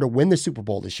Bills were to win the Super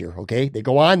Bowl this year, okay? They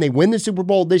go on, they win the Super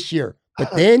Bowl this year, but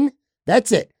then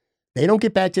that's it. They don't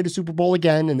get back to the Super Bowl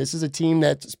again, and this is a team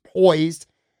that's poised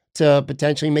to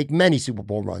potentially make many Super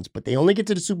Bowl runs, but they only get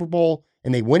to the Super Bowl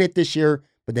and they win it this year,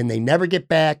 but then they never get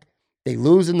back. They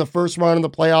lose in the first round of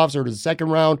the playoffs or the second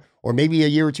round, or maybe a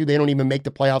year or two, they don't even make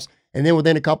the playoffs. And then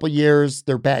within a couple of years,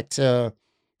 they're back to,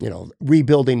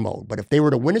 rebuilding mode. But if they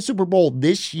were to win a Super Bowl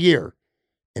this year,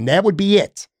 and that would be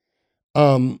it,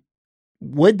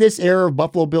 would this era of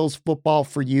Buffalo Bills football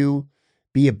for you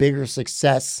be a bigger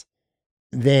success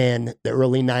than the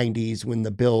early 90s when the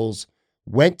Bills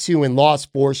went to and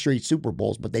lost 4 straight Super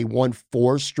Bowls, but they won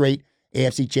 4 straight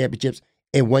AFC championships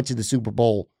and went to the Super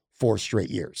Bowl 4 straight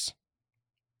years?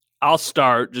 I'll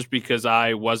start just because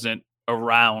I wasn't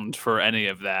around for any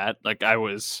of that. Like, I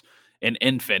was an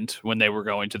infant when they were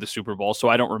going to the Super Bowl, so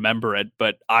I don't remember it.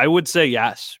 But I would say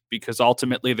yes, because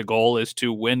ultimately the goal is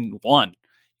to win one.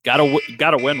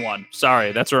 Gotta win one.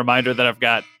 Sorry, that's a reminder that I've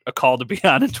got a call to be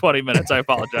on in 20 minutes. I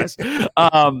apologize.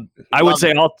 I would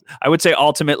say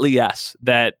ultimately yes,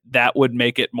 that would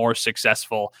make it more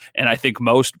successful. And I think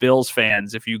most Bills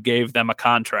fans, if you gave them a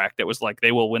contract that was like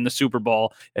they will win the Super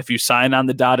Bowl if you sign on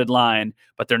the dotted line,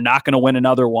 but they're not going to win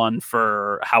another one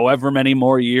for however many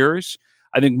more years,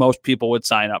 I think most people would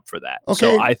sign up for that. Okay.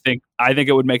 So I think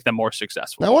it would make them more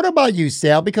successful. Now, what about you,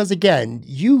 Sal? Because again,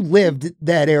 you lived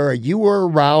that era. You were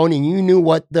around and you knew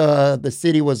what the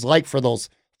city was like for those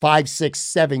 5, 6,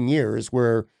 7 years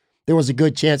where there was a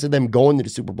good chance of them going to the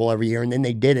Super Bowl every year, and then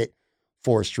they did it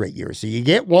 4 straight years. So you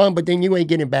get one, but then you ain't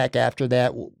getting back after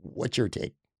that. What's your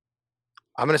take?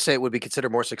 I'm going to say it would be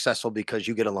considered more successful because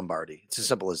you get a Lombardi. It's as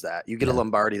simple as that. You get a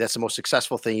Lombardi. That's the most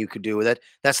successful thing you could do with it.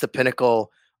 That's the pinnacle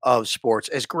of sports.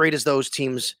 As great as those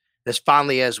teams, as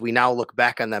fondly as we now look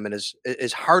back on them, and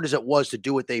as hard as it was to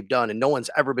do what they've done, and no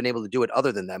one's ever been able to do it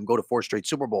other than them, go to 4 straight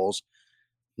Super Bowls,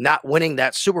 not winning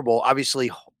that Super Bowl obviously,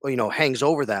 hangs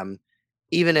over them.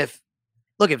 Even if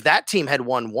that team had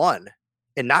won 1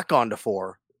 and not gone to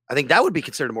 4, I think that would be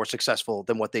considered more successful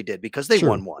than what they did because they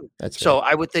won 1. That's so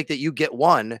fair. I would think that you get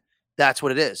 1. That's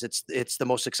what it is. It's the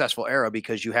most successful era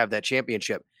because you have that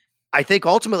championship. I think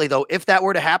ultimately, though, if that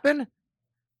were to happen,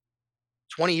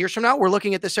 20 years from now, we're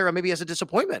looking at this era maybe as a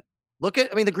disappointment.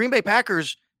 The Green Bay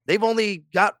Packers, they only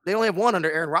have 1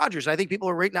 under Aaron Rodgers. And I think people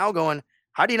are right now going,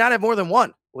 how do you not have more than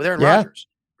 1 with Aaron Rodgers?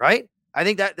 Right? I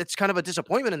think that's kind of a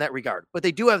disappointment in that regard, but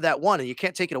they do have that 1 and you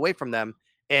can't take it away from them.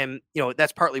 And,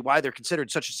 that's partly why they're considered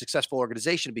such a successful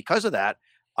organization because of that.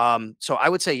 So I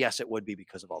would say, yes, it would be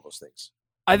because of all those things.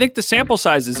 I think the sample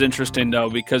size is interesting though,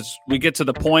 because we get to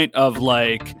the point of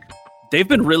like, they've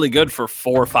been really good for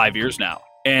 4 or 5 years now.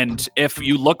 And if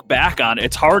you look back on it,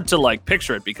 it's hard to like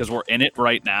picture it because we're in it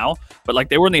right now. But like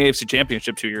they were in the AFC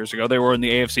Championship 2 years ago. They were in the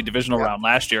AFC divisional round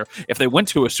last year. If they went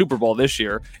to a Super Bowl this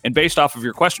year, and based off of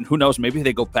your question, who knows, maybe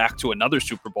they go back to another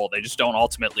Super Bowl. They just don't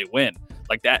ultimately win.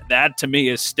 Like that to me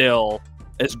is still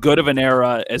as good of an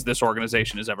era as this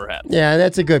organization has ever had. Yeah,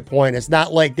 that's a good point. It's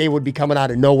not like they would be coming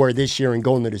out of nowhere this year and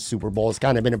going to the Super Bowl. It's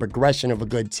kind of been a progression of a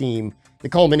good team, the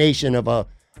culmination of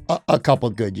a couple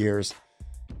good years.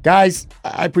 Guys,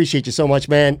 I appreciate you so much,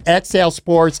 man. At Sale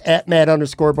Sports, at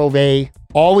Matt_Bove.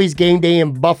 Always game day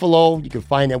in Buffalo. You can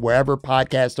find it wherever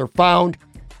podcasts are found.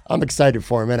 I'm excited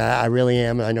for him, and I really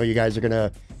am. I know you guys are going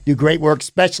to do great work,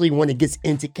 especially when it gets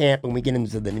into camp and we get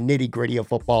into the nitty-gritty of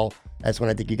football. That's when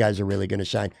I think you guys are really going to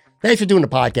shine. Thanks for doing the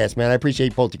podcast, man. I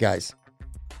appreciate both you guys.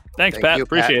 Thanks, Pat.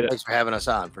 Appreciate it. Thanks for having us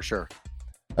on, for sure.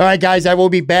 All right, guys, I will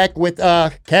be back with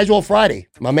Casual Friday.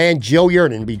 My man Joe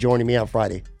Yerdon will be joining me on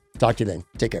Friday. Talk to you then.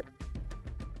 Take care.